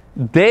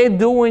 They're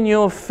doing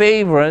you a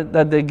favor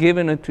that they're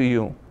giving it to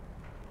you.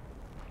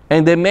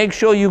 And they make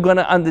sure you're going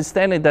to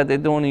understand it that they're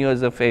doing you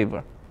as a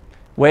favor.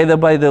 Whether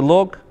by the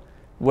look,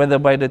 whether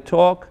by the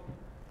talk,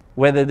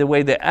 whether the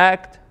way they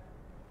act.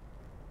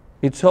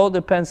 It all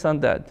depends on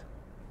that.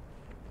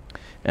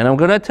 And I'm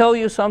going to tell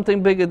you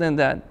something bigger than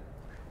that.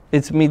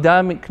 It's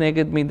midah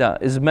k'neged midah.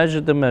 It's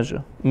measure to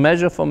measure.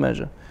 Measure for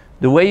measure.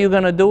 The way you're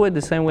going to do it,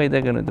 the same way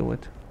they're going to do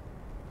it.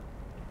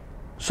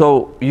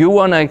 So you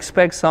want to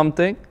expect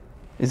something,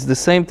 it's the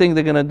same thing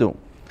they're going to do.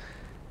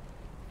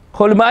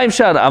 כל מה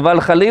אפשר,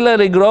 אבל חלילה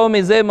לגרוע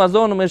מזה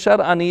מזון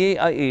ומשאר עניי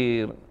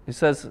העיר. He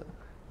says,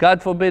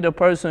 God forbid a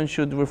person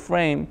should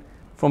refrain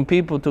from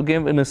people to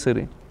give in a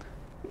city.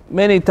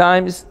 Many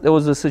times there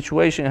was a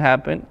situation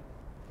happen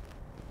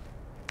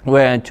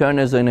where I turned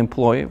as an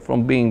employee,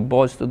 from being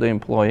boss to the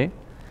employee.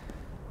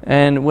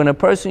 And when a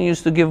person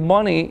used to give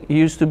money, he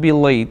used to be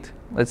late.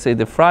 Let's say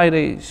the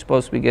Friday, he's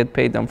supposed to get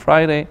paid on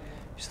Friday,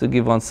 he used to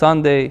give on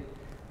Sunday.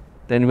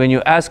 Then when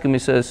you ask him, he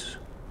says,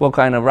 what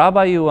kind of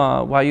rabbi you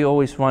are? Why are you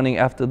always running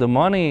after the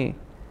money?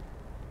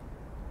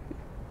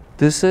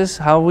 This is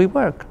how we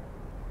work.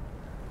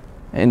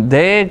 And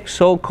they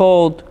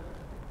so-called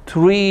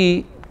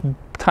 3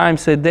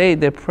 times a day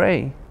they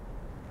pray.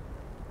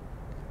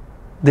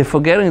 They're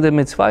forgetting the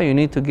mitzvah. You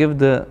need to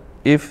give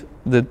if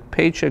the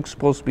paycheck's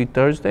supposed to be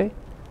Thursday,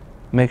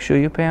 make sure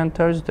you pay on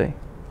Thursday.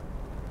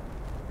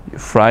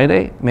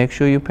 Friday, make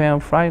sure you pay on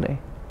Friday.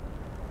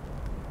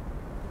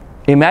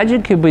 Imagine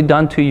it could be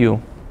done to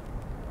you.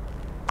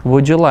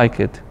 Would you like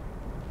it?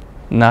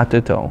 Not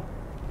at all.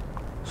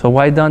 So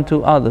why done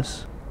to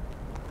others?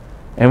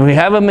 And we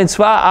have a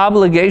mitzvah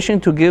obligation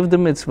to give the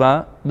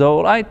mitzvah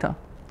d'oraita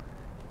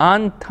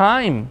on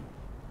time.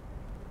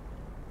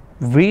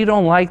 We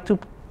don't like to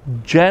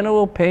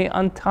general pay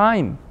on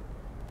time.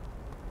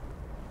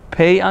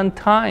 Pay on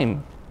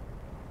time.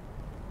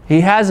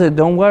 He has it,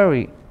 don't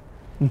worry.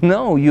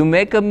 No, you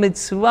make a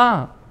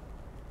mitzvah.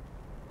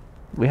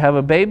 We have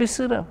a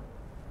babysitter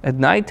at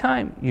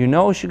nighttime. You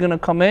know she's going to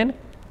come in,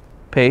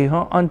 pay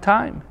her on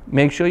time.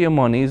 Make sure your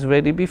money is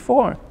ready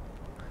before.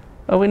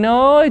 But we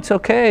know it's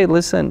okay.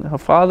 Listen, her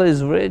father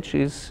is rich.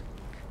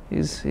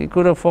 He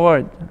could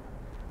afford.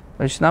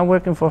 But she's not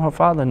working for her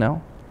father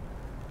now.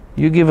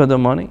 You give her the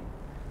money.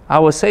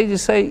 Our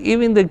sages say,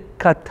 even the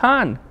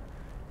katan,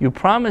 you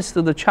promise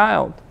to the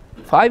child,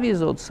 5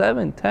 years old,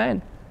 7,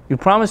 10, you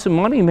promise him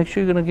money, make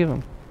sure you're going to give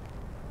him.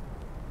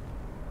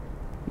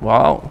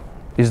 Wow.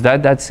 Is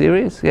that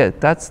serious? Yeah,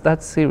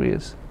 that's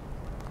serious.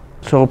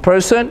 So a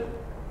person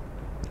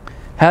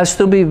has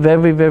to be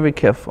very, very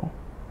careful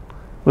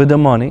with the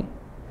money,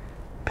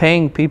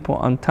 paying people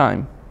on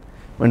time.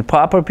 When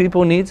proper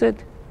people needs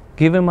it,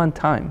 give him on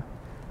time.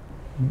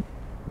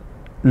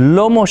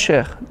 Lo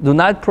moshech, do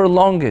not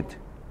prolong it.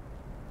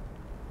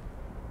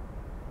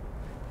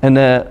 And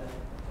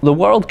the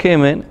world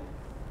came in,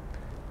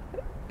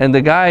 and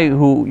the guy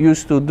who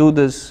used to do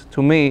this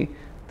to me,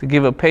 to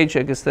give a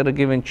paycheck instead of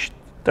giving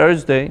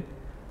Thursday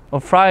or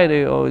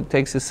Friday, or it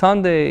takes a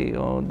Sunday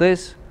or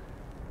this,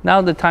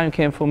 now the time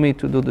came for me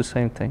to do the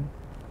same thing.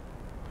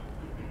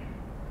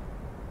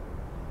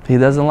 He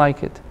doesn't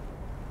like it.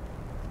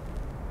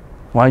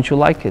 Why don't you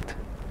like it?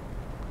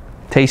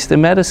 Taste the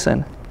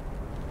medicine.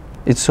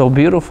 It's so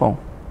beautiful.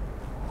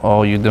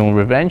 Oh, you're doing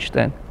revenge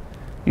then.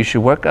 You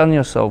should work on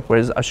yourself.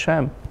 Where's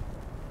Hashem?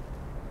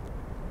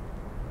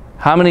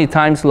 How many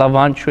times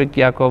Lavan tricked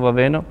Yaakov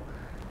Avinu?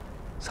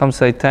 Some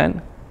say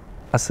 10.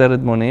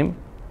 Aseret Monim.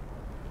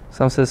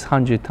 Some says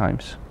 100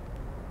 times.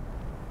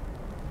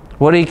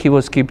 What he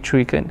was keep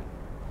tricking?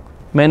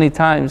 Many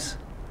times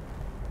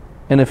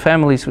In the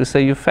families, we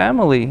say, your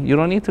family, you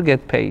don't need to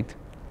get paid.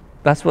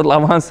 That's what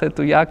Lavan said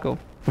to Yaakov.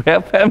 We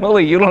have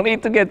family, you don't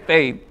need to get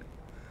paid.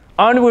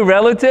 Aren't we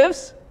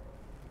relatives?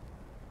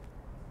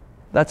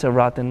 That's a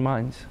rotten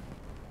mind.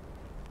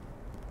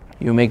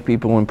 You make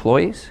people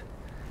employees,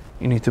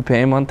 you need to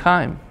pay them on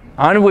time.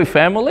 Aren't we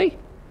family?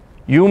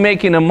 You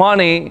making the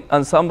money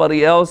on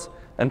somebody else's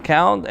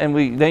account, and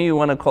then you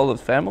want to call it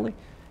family?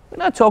 We're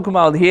not talking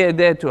about here and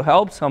there to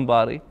help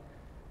somebody.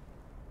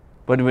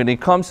 But when it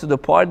comes to the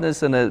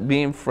partners and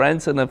being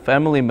friends and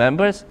family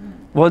members,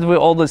 what we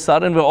all of a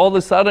sudden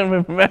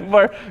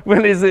remember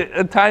when it's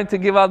a time to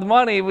give out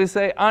money, we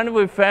say, aren't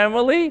we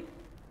family?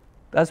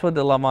 That's what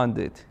the Lavan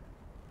did.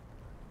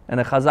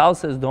 And the Chazal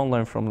says, don't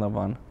learn from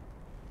Lavan.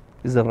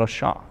 He's a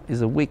Rasha,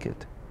 he's a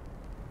wicked.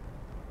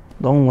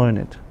 Don't learn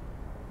it.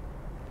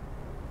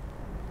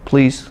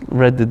 Please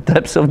read the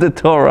depths of the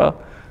Torah.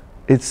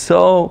 It's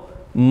so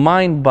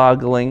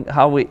mind-boggling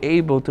how we're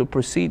able to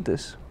proceed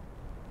this.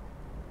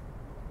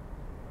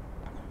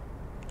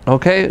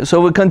 Okay,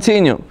 so we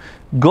continue.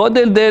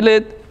 Godel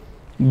delet,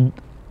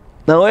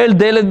 Noel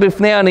delet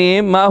b'fnei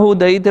aniyim, mahu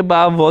daite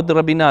ba'avod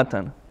Rabbi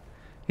Natan.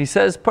 He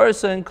says,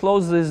 person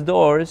closes his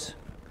doors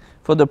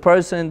for the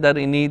person that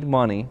he need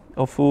money,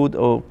 or food,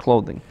 or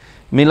clothing.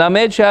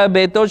 Milamed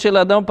she'beito shel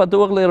adam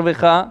patuach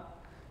l'irvecha,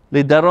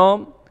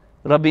 l'darom.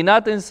 Rabbi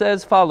Natan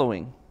says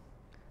following.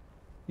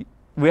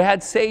 We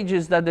had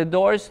sages that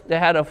they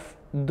had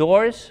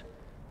doors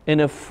in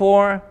the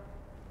 4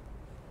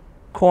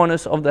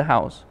 corners of the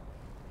house.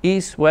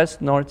 East,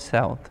 west, north,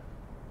 south.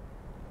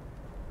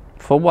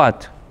 For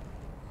what?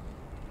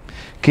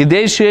 The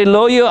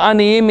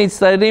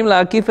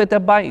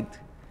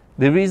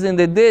reason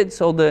they did,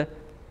 so the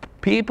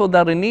people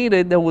that are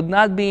needed, they would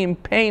not be in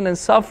pain and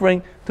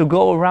suffering to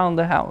go around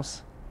the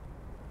house.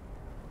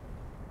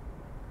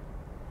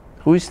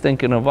 Who is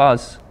thinking of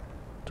us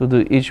to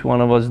do each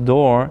one of us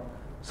door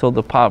so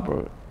the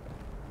pauper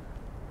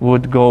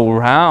would go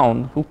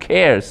around? Who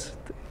cares?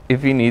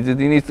 If he needs it,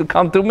 he needs to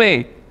come to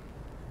me.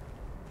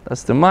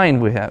 That's the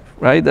mind we have,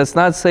 right? That's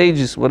not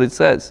sages what it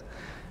says.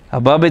 Who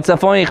did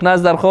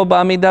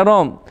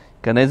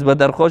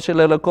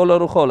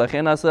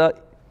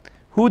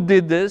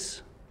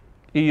this?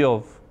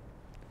 Eov.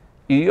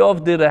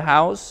 Eov did a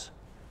house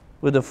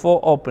with the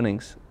 4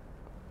 openings.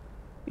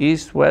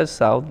 East, west,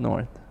 south,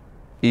 north.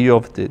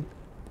 Eov did.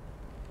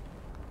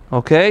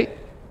 Okay?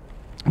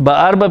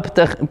 בארבע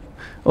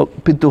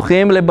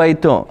פיתוחים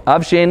לביתו,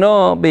 אף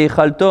שאינו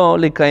ביכולתו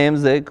לקיים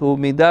זה, כי הוא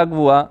מידה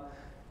גבוהה,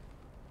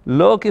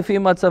 לא כפי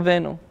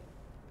מצבנו.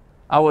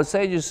 Our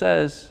sage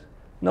says,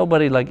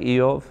 nobody like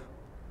Eov,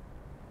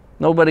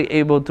 nobody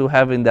able to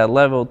have in that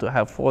level to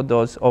have 4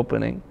 doors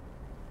opening.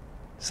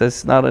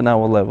 Says not in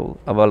our level.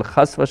 אבל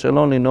חס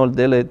ושלום לנעול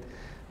דלת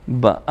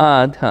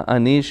בעד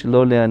העני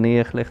שלא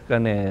להניח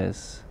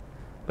להיכנס.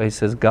 But he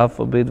says, God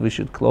forbid we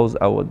should close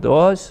our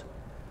doors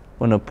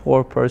when a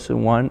poor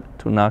person wants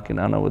to knock on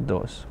our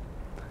doors.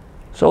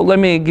 So let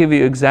me give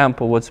you an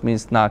example what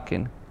means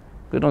knocking.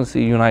 We don't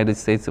see United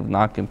States of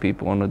knocking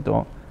people on the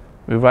door.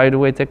 We right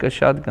away take a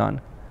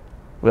shotgun.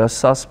 We are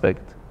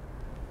suspect.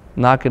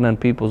 Knocking on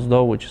people's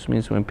door, which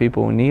means when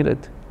people need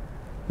it,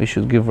 we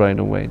should give right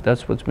away.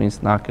 That's what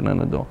means knocking on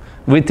the door.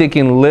 We're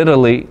taking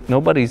literally,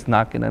 nobody's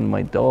knocking on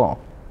my door.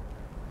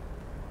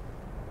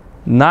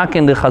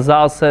 Knocking, the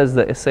Chazal says,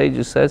 the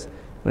sage says,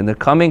 when they're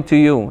coming to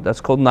you, that's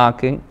called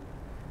knocking,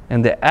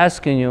 and they're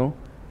asking you,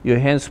 your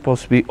hand's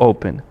supposed to be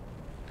open.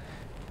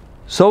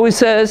 So he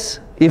says,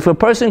 if a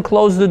person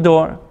closes the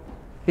door,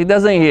 he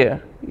doesn't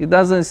hear, he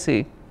doesn't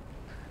see.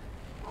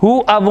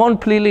 Hu avon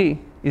plili.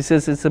 He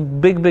says it's a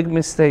big, big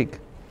mistake.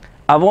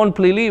 Avon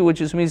plili,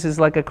 which means it's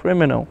like a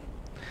criminal.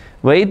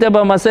 V'ita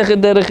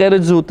b'masechet derech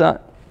eretz zuta.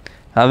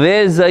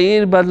 Have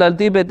zahir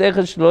badlalti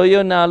betechet shlo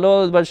yo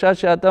na'alo b'shah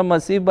she'ata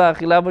masiv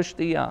ba'achila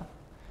v'shtiya.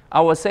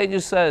 Our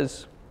sage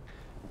says,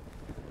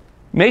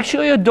 make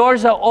sure your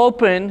doors are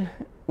open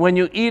when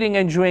you're eating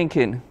and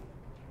drinking.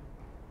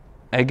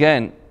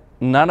 Again,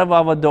 none of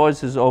our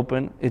doors is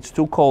open. It's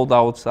too cold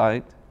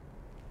outside.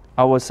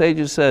 Our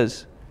sage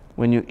says,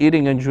 when you're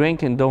eating and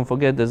drinking, don't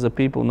forget there's a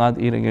people not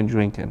eating and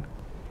drinking.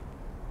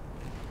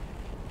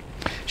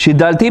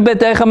 Shidalti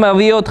betecha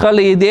mavi otcha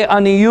liyidei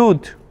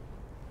aniyut.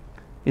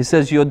 He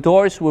says, your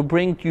doors will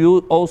bring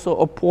you also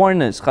a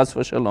poorness, chas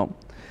v'shalom.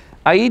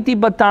 Ayiti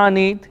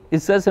batanit, it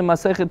says in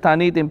Masechet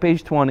Tanit in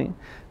page 20,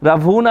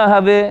 Rav Huna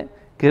have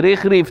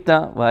kerich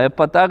rifta,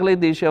 v'ayapatach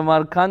le'dish,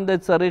 amar kanda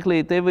tzarich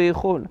le'itei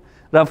v'yichol.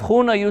 Rav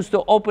Huna used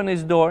to open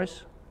his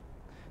doors,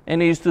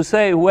 and he used to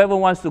say, whoever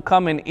wants to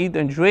come and eat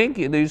and drink,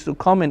 they used to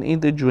come and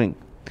eat and drink.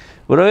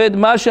 It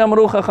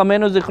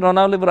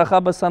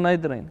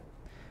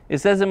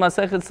says in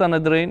Masechet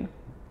Sanhedrin,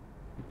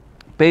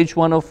 page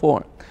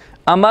 104,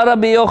 Amar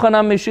Rabbi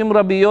Yochanan Mishim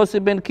Rabbi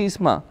Yossi ben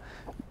Kisma,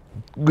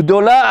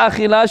 Gdola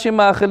achila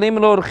shema'achelim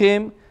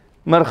l'orchim,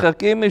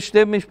 marchakim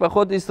mishte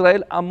mishpachot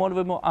Israel, Amon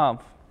v'Moav.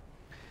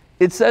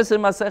 It says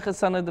in Masechet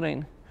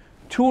Sanhedrin,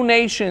 2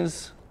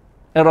 nations,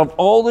 and of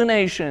all the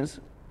nations,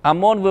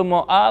 Ammon and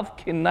Moab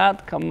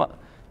cannot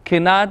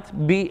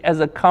cannot be as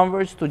a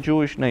convert to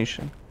Jewish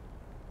nation.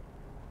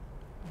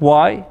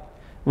 Why?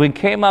 We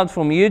came out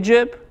from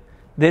Egypt,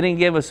 they didn't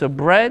give us a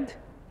bread,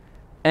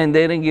 and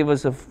they didn't give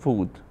us a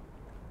food.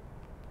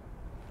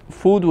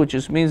 Food, which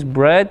just means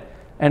bread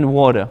and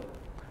water.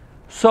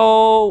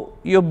 So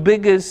your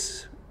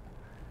biggest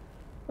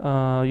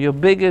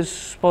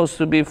supposed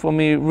to be for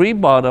me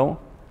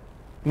rebuttal,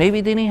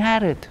 maybe they didn't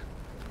have it.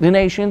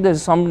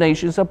 There's some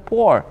nations are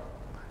poor.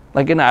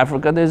 Like in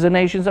Africa, there's the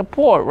nations are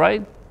poor,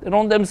 right?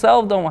 They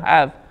themselves don't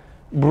have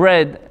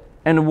bread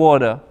and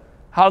water.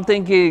 How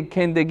can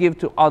they give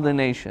to other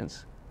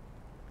nations?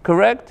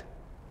 Correct?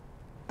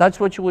 That's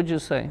what you would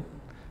just say.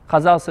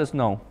 Chazal says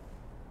no.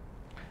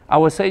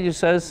 Our sage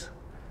says,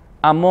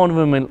 Ammon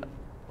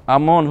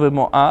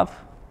v'Moav.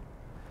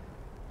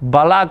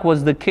 Balak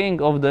was the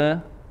king of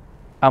the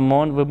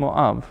Ammon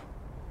v'Moav.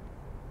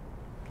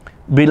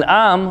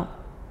 Bil'am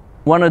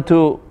wanted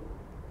to,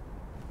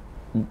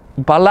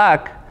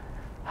 Balak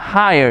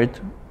hired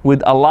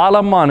with a lot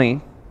of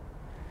money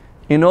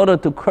in order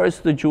to curse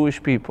the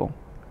Jewish people.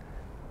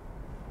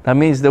 That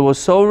means they were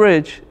so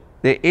rich,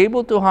 they're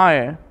able to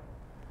hire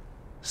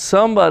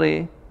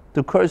somebody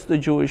to curse the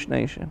Jewish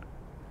nation.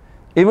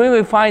 Even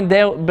we find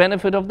their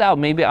benefit of doubt.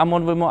 Maybe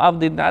Ammon and Moab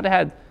did not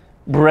have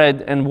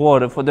bread and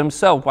water for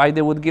themselves. Why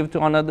they would give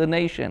to another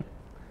nation?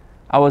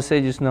 Our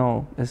sages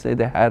know. They say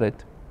they had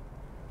it.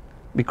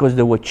 Because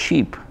they were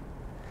cheap.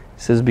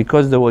 It says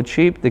because they were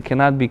cheap, they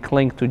cannot be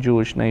linked to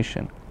Jewish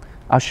nation.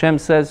 Hashem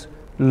says,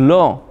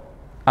 Lo,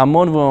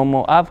 Ammon and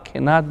Moab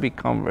cannot be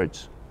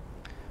converts.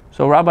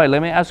 So Rabbi,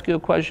 let me ask you a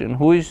question.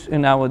 Who is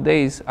in our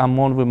days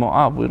Ammon and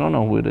Moab? We don't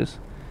know who it is.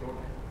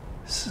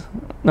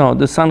 No,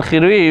 the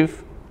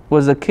Sancheriv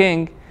was a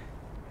king.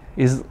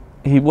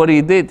 What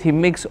he did, he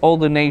mixed all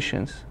the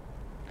nations.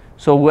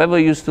 So whoever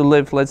used to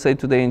live, let's say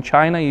today in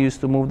China, he used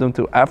to move them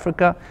to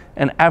Africa,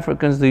 and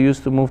Africans, they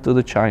used to move to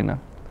the China.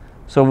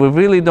 So we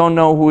really don't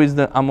know who is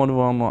the Ammon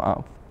and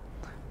Moab.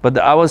 But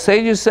our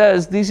sage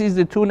says, this is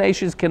the two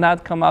nations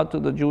cannot come out to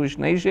the Jewish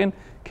nation,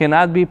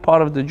 cannot be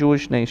part of the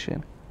Jewish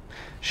nation.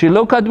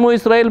 שלא קדמו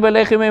ישראל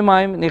בלחם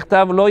ומים,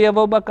 נכתב לא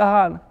יבוא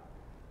בקהל.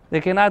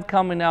 They cannot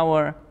come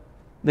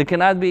they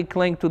cannot be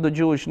linked to the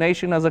Jewish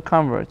nation as a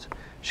convert.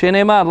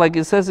 שנאמר, like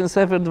it says in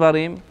Sefer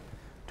Dvarim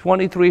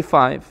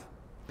 23:5,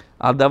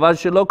 על דבר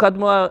שלא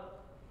קדמו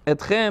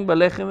אתכם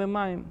בלחם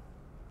ומים.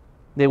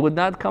 They would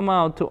not come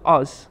out to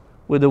us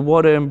with the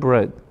water and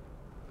bread.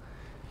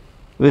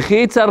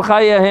 וכי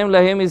צרכה יהם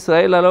להם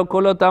ישראל, הלא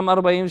כל אותם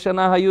 40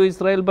 שנה היו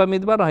ישראל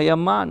במדבר, היה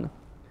מן.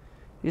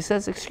 He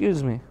says,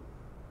 excuse me,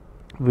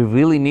 we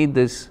really need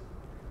this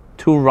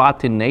two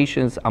rotten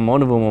nations,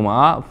 Ammon and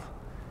Moab.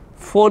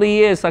 40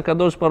 years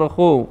HaKadosh Baruch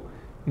Hu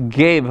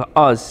gave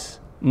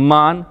us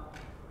man,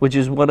 which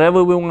is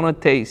whatever we want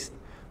to taste.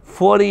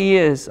 40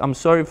 years, I'm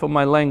sorry for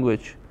my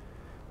language.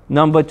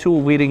 Number two,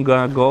 we didn't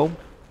go.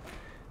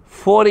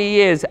 40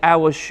 years,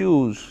 our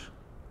shoes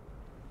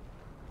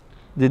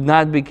did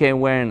not become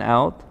wearing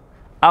out.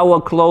 Our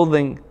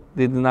clothing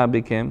did not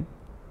become.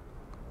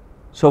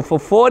 So for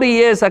 40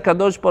 years,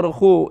 HaKadosh Baruch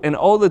Hu, and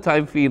all the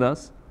time feed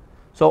us.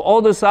 So all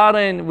of a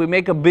sudden, we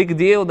make a big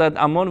deal that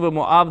Ammon and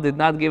Moab did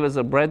not give us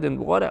a bread and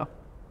water.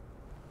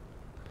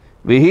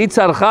 V'hi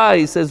tzarcha,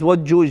 he says,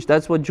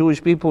 that's what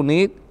Jewish people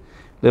need.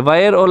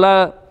 Levayer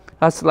ola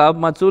haslav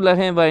matzu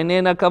lahem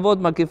v'einena kavod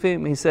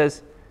makifim. He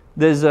says,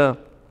 there's a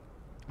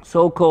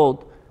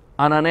so-called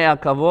ananei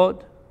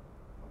kavod,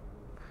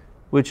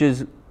 which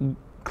is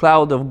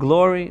cloud of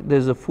glory.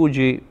 There's a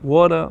Fuji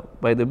water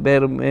by the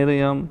Ber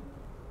Miriam,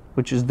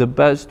 which is the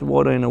best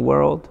water in the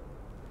world.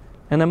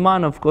 And a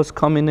man, of course,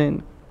 coming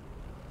in.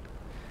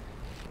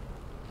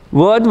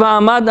 ועוד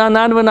ועמד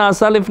ענן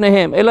ונעשה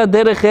לפניהם, אלא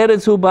דרך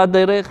ארץ הוא בא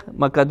דרך,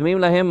 מקדמים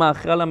להם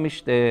מאכל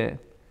המשתה.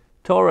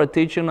 Torah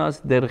teaching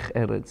us דרך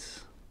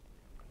ארץ.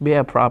 Be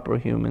a proper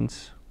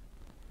humans.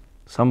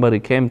 Somebody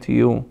came to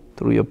you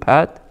through your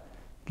path,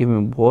 give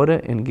him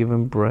water and give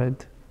him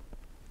bread.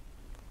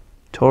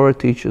 Torah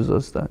teaches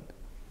us that.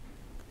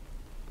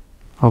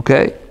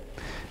 Okay?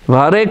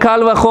 והרי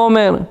קל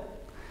וחומר,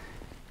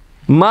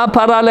 מה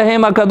פרה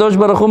להם הקדוש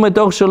ברוך הוא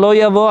מתוך שלא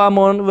יבוא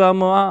עמון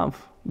ומואב?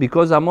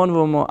 Because Ammon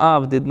and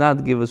Moab did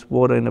not give us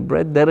water and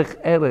bread, derech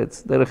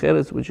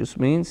eretz, which just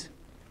means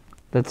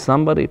that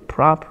somebody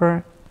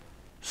proper,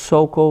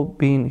 so-called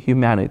being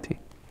humanity.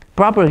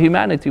 Proper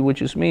humanity, which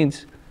just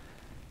means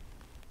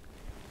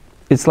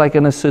it's like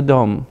in a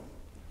Sodom.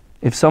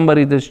 If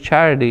somebody does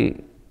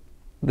charity,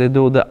 they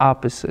do the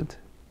opposite.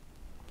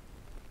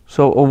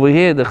 So over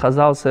here, the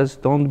Chazal says,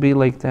 don't be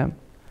like them.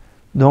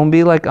 Don't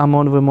be like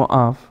Ammon and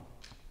Moab.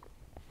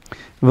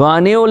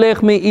 ואני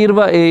הולך מעיר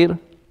ועיר,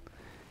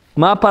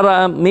 מה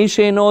פרה, מי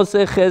שאינו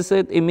עושה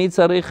חסד, אם מי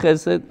צריך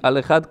חסד, על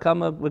אחד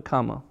כמה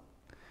וכמה.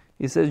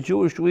 He says,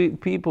 Jewish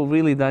people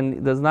really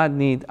does not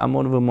need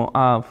Ammon and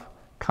Moab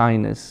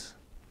kindness.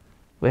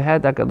 We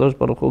had HaKadosh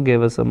Baruch Hu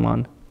gave us a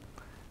man,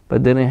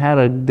 but then it had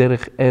a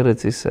derech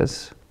eretz, he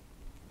says.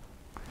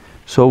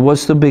 So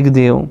what's the big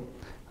deal?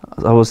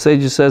 Our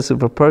sage says,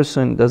 if a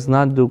person does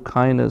not do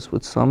kindness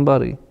with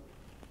somebody,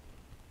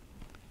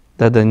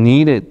 that I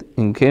need it.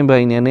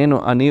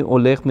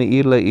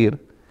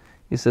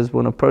 He says,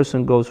 when a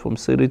person goes from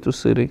city to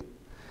city,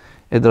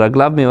 את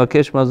רגליו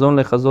מבקש מזון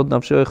לחזות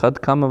נפשו אחד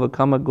כמה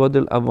וכמה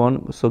גודל עוון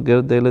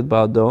וסוגר דלת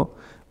בעדו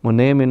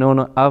מונע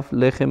ממנו אף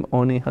לחם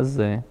עוני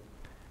הזה.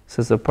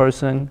 Says a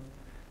person,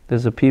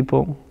 there's a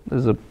people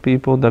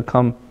that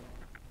come.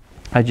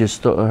 I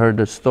just heard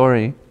a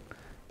story,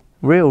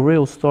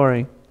 real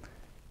story.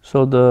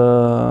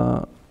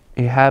 So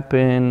it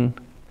happened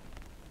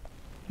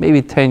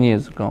maybe 10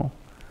 years ago.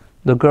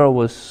 The girl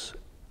was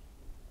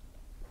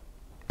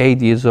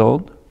 8 years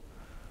old.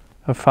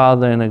 Her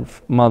father and her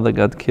mother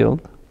got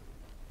killed.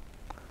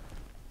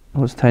 It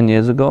was 10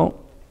 years ago.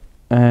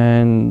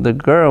 And the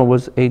girl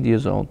was 8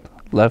 years old,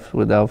 left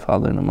without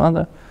father and a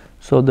mother.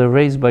 So they're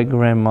raised by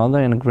grandmother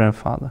and a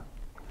grandfather.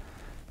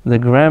 The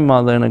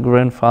grandmother and the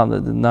grandfather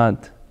did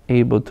not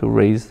able to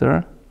raise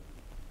her.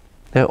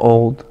 They're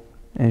old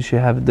and she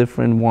have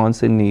different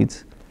wants and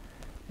needs.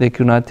 They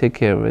could not take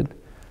care of it.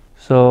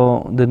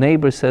 So the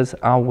neighbor says,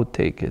 I will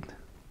take it.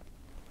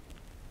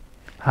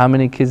 How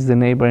many kids the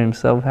neighbor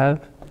himself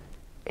have?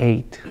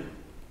 8.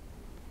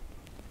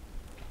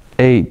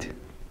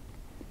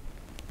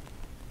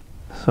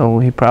 So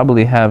he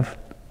probably have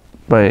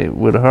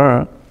with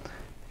her,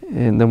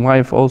 and the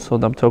wife also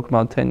that I'm talking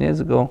about 10 years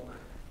ago,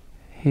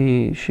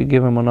 she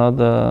gave him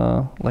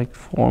another like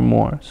 4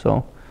 more.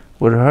 So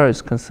with her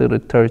it's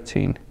considered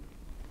 13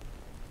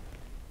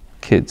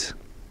 kids.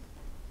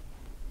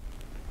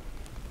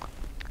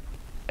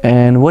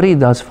 And what he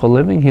does for a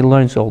living, he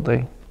learns all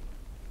day.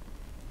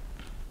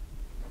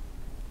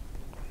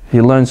 He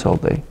learns all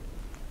day.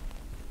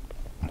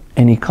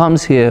 And he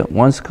comes here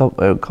once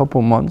a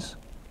couple months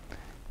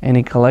and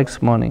he collects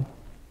money.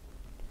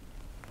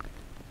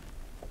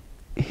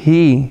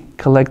 He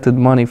collected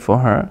money for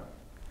her.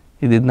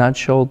 He did not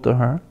show to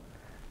her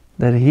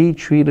that he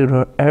treated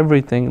her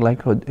everything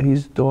like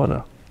his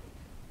daughter.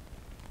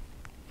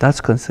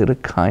 That's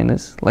considered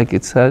kindness. Like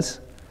it says,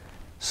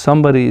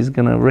 somebody is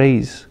going to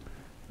raise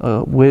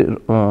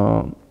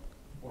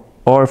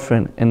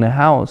orphan in the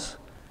house.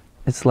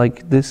 It's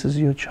like, this is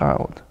your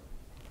child.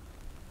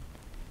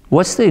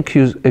 What's the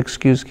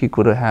excuse he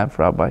could have,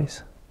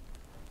 rabbis?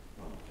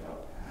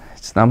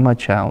 It's not my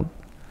child.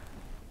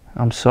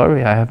 I'm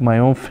sorry, I have my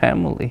own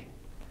family.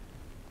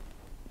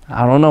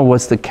 I don't know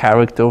what's the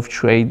character of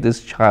trait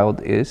this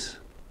child is.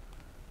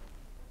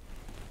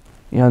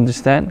 You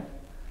understand?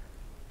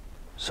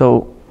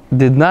 So,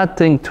 did not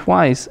think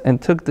twice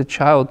and took the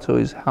child to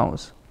his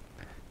house.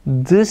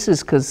 This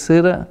is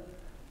considered,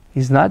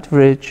 he's not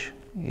rich,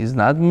 he's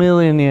not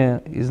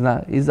millionaire, he's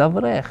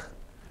avrech.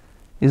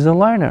 He's a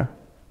learner.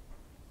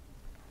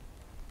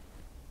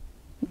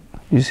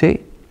 You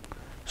see?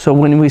 So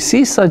when we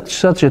see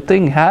such a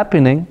thing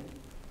happening,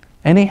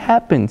 and it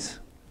happens,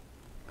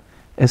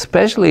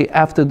 especially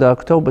after the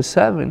October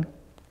 7,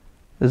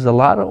 there's a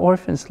lot of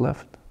orphans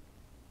left.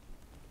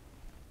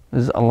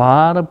 There's a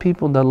lot of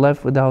people that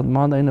left without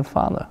mother and a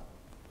father.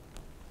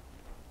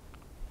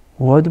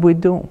 What do we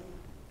do?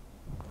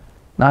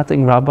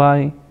 Nothing,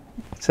 Rabbi.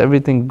 It's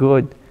everything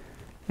good.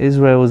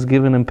 Israel is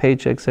giving them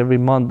paychecks every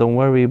month. Don't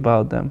worry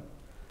about them.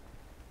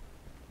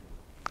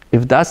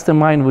 If that's the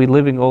mind we're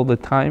living all the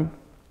time,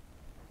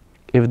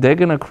 if they're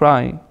going to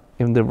cry,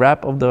 if the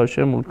wrath of the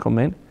Hashem will come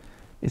in,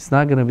 it's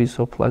not going to be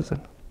so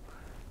pleasant.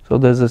 So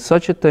there's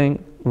such a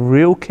thing,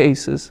 real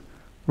cases,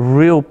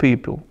 real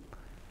people.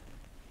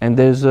 And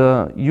there's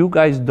you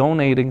guys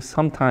donating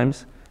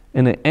sometimes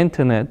in the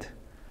internet.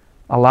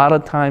 A lot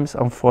of times,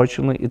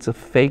 unfortunately, it's a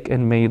fake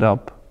and made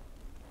up.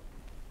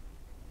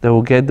 They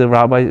will get the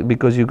rabbi,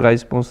 because you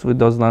guys mostly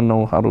does not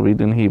know how to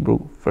read in Hebrew,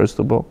 first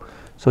of all.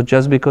 So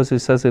just because it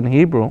says in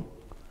Hebrew,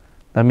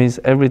 that means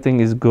everything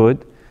is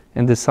good.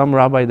 And there's some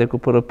rabbi that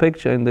could put a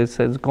picture and they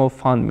says,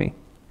 GoFundMe.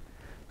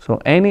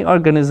 So any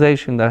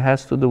organization that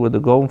has to do with the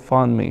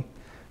GoFundMe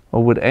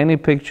or with any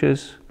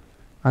pictures,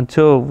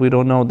 until we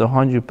don't know the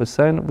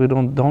 100%, we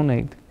don't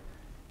donate.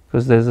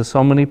 Because there's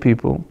so many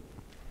people,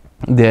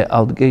 they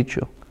outgate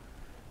you.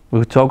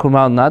 We're talking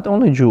about not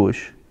only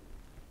Jewish,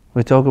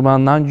 we're talking about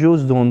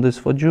non-Jews doing this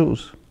for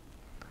Jews.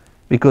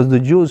 Because the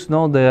Jews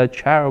know they are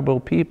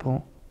charitable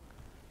people.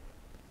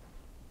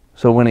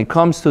 So when it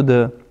comes to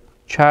the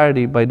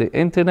charity by the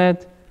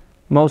internet,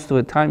 most of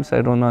the times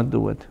I do not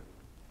do it.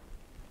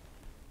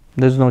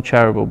 There's no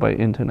charitable by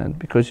internet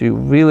because you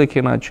really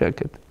cannot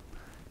check it.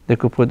 They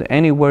could put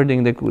any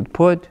wording they could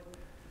put,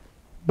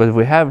 but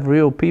we have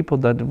real people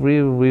that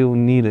real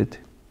need it.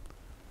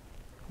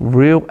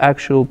 Real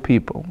actual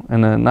people,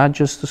 and not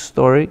just a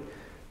story,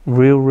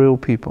 real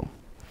people.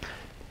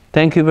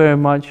 Thank you very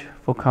much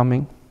for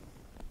coming.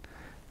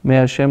 May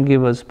Hashem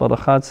give us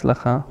barachat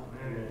tzlacha.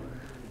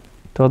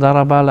 Toda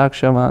rabba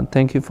l'akshama.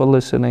 Thank you for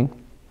listening.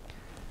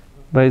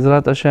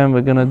 Be'ezrat Hashem,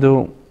 we're going to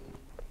do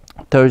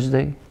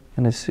Thursday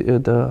in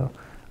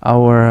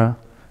our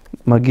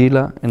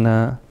Megillah,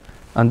 and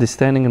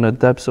understanding in the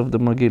depths of the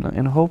Megillah.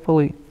 And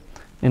hopefully,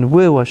 in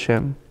will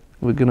Hashem,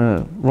 we're going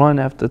to run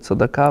after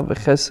tzedakah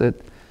v'chesed,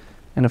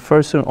 and a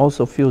person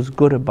also feels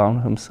good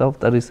about himself,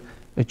 that is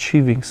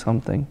achieving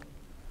something.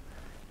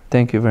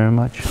 Thank you very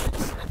much.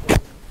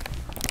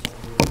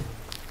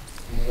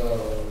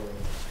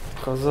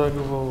 Chazak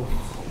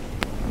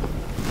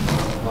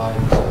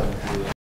v'Baruch.